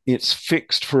 It's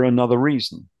fixed for another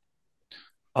reason.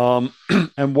 And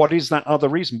what is that other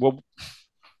reason? Well,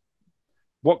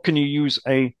 what can you use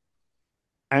a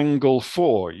angle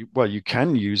for? Well, you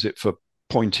can use it for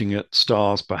pointing at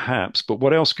stars, perhaps, but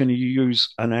what else can you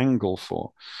use an angle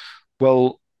for?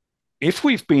 Well, if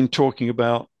we've been talking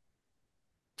about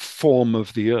form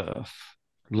of the Earth,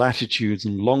 latitudes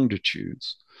and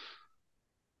longitudes,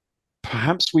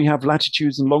 perhaps we have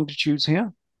latitudes and longitudes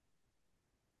here?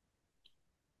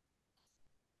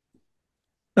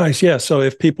 Nice. Yeah. So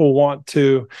if people want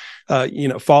to,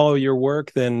 follow your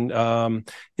work, then,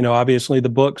 obviously the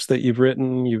books that you've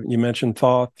written, you mentioned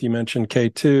Thoth, you mentioned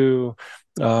K2.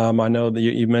 I know that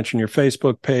you mentioned your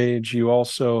Facebook page. You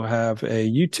also have a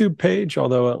YouTube page,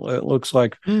 although it looks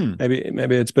like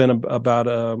maybe it's been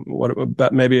about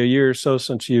maybe a year or so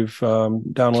since you've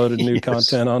downloaded new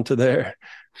content onto there.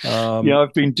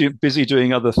 I've been busy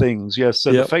doing other things. Yes.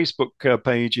 So the Facebook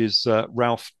page is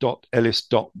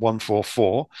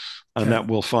ralph.ellis.144, and that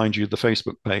will find you the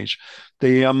Facebook page.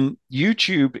 The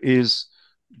YouTube is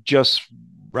just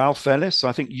Ralph Ellis.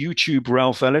 I think YouTube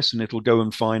Ralph Ellis, and it'll go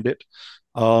and find it.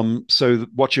 So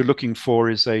what you're looking for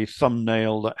is a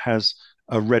thumbnail that has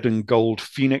a red and gold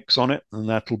phoenix on it, and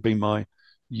that'll be my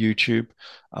YouTube.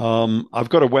 I've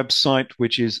got a website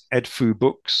which is Edfu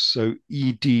Books, so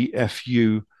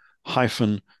EDFU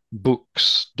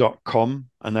books.com,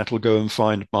 and that'll go and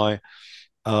find my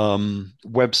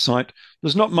website.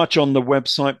 There's not much on the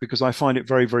website because I find it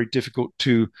very, very difficult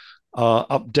to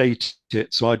update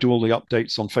it. So I do all the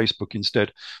updates on Facebook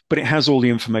instead. But it has all the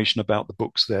information about the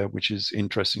books there, which is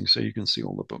interesting. So you can see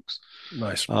all the books.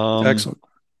 Nice. Excellent.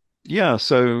 Yeah.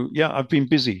 So yeah, I've been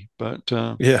busy, but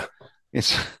yeah,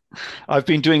 it's I've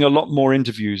been doing a lot more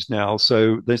interviews now.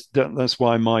 So that's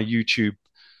why my YouTube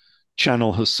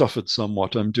channel has suffered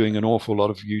somewhat. I'm doing an awful lot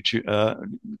of YouTube,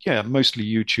 mostly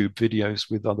YouTube videos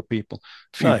with other people,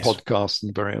 a few podcasts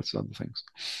and various other things.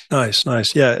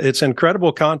 Nice. Yeah, it's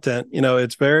incredible content.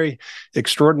 It's very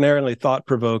extraordinarily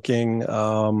thought-provoking.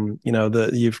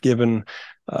 You've given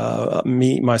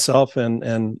myself,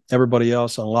 and everybody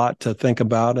else a lot to think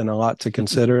about and a lot to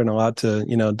consider and a lot to,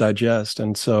 digest.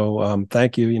 And so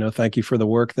thank you. Thank you for the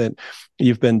work that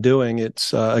you've been doing.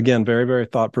 It's again, very, very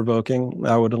thought-provoking.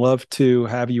 I would love to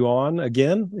have you on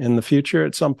again in the future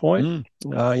at some point.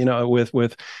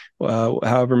 With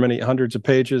however many hundreds of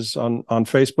pages on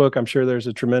Facebook. I'm sure there's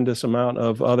a tremendous amount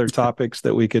of other topics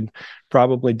that we could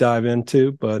probably dive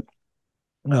into, but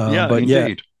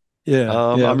indeed. Yeah,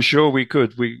 I'm sure we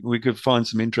could find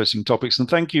some interesting topics. And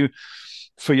thank you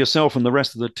for yourself and the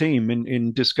rest of the team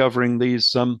in discovering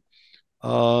these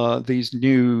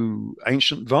new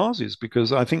ancient vases,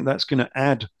 because I think that's going to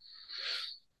add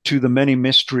to the many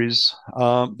mysteries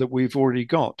that we've already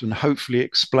got, and hopefully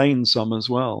explain some as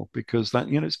well, because that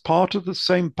it's part of the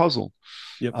same puzzle.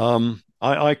 Yep.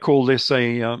 I call this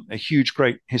a huge,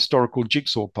 great historical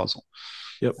jigsaw puzzle.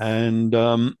 Yep. And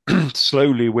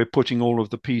slowly we're putting all of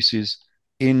the pieces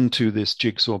into this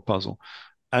jigsaw puzzle.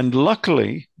 And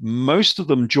luckily, most of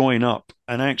them join up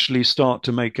and actually start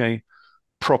to make a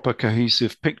proper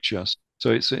cohesive picture. So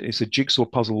it's a jigsaw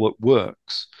puzzle that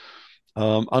works.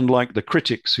 Unlike the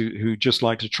critics who just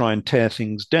like to try and tear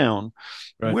things down,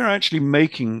 right. We're actually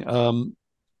making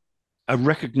a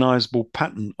recognizable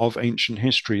pattern of ancient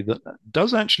history that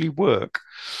does actually work.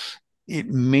 It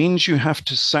means you have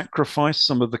to sacrifice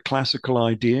some of the classical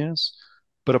ideas,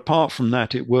 but apart from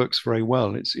that, it works very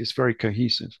well. It's very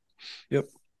cohesive. Yep.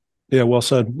 Yeah, well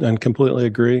said, and completely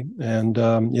agree. And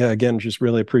again, just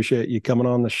really appreciate you coming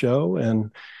on the show.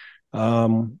 And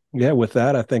with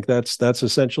that, I think that's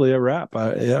essentially a wrap.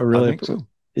 I think so.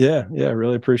 Yeah,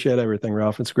 really appreciate everything,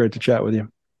 Ralph. It's great to chat with you.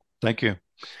 Thank you.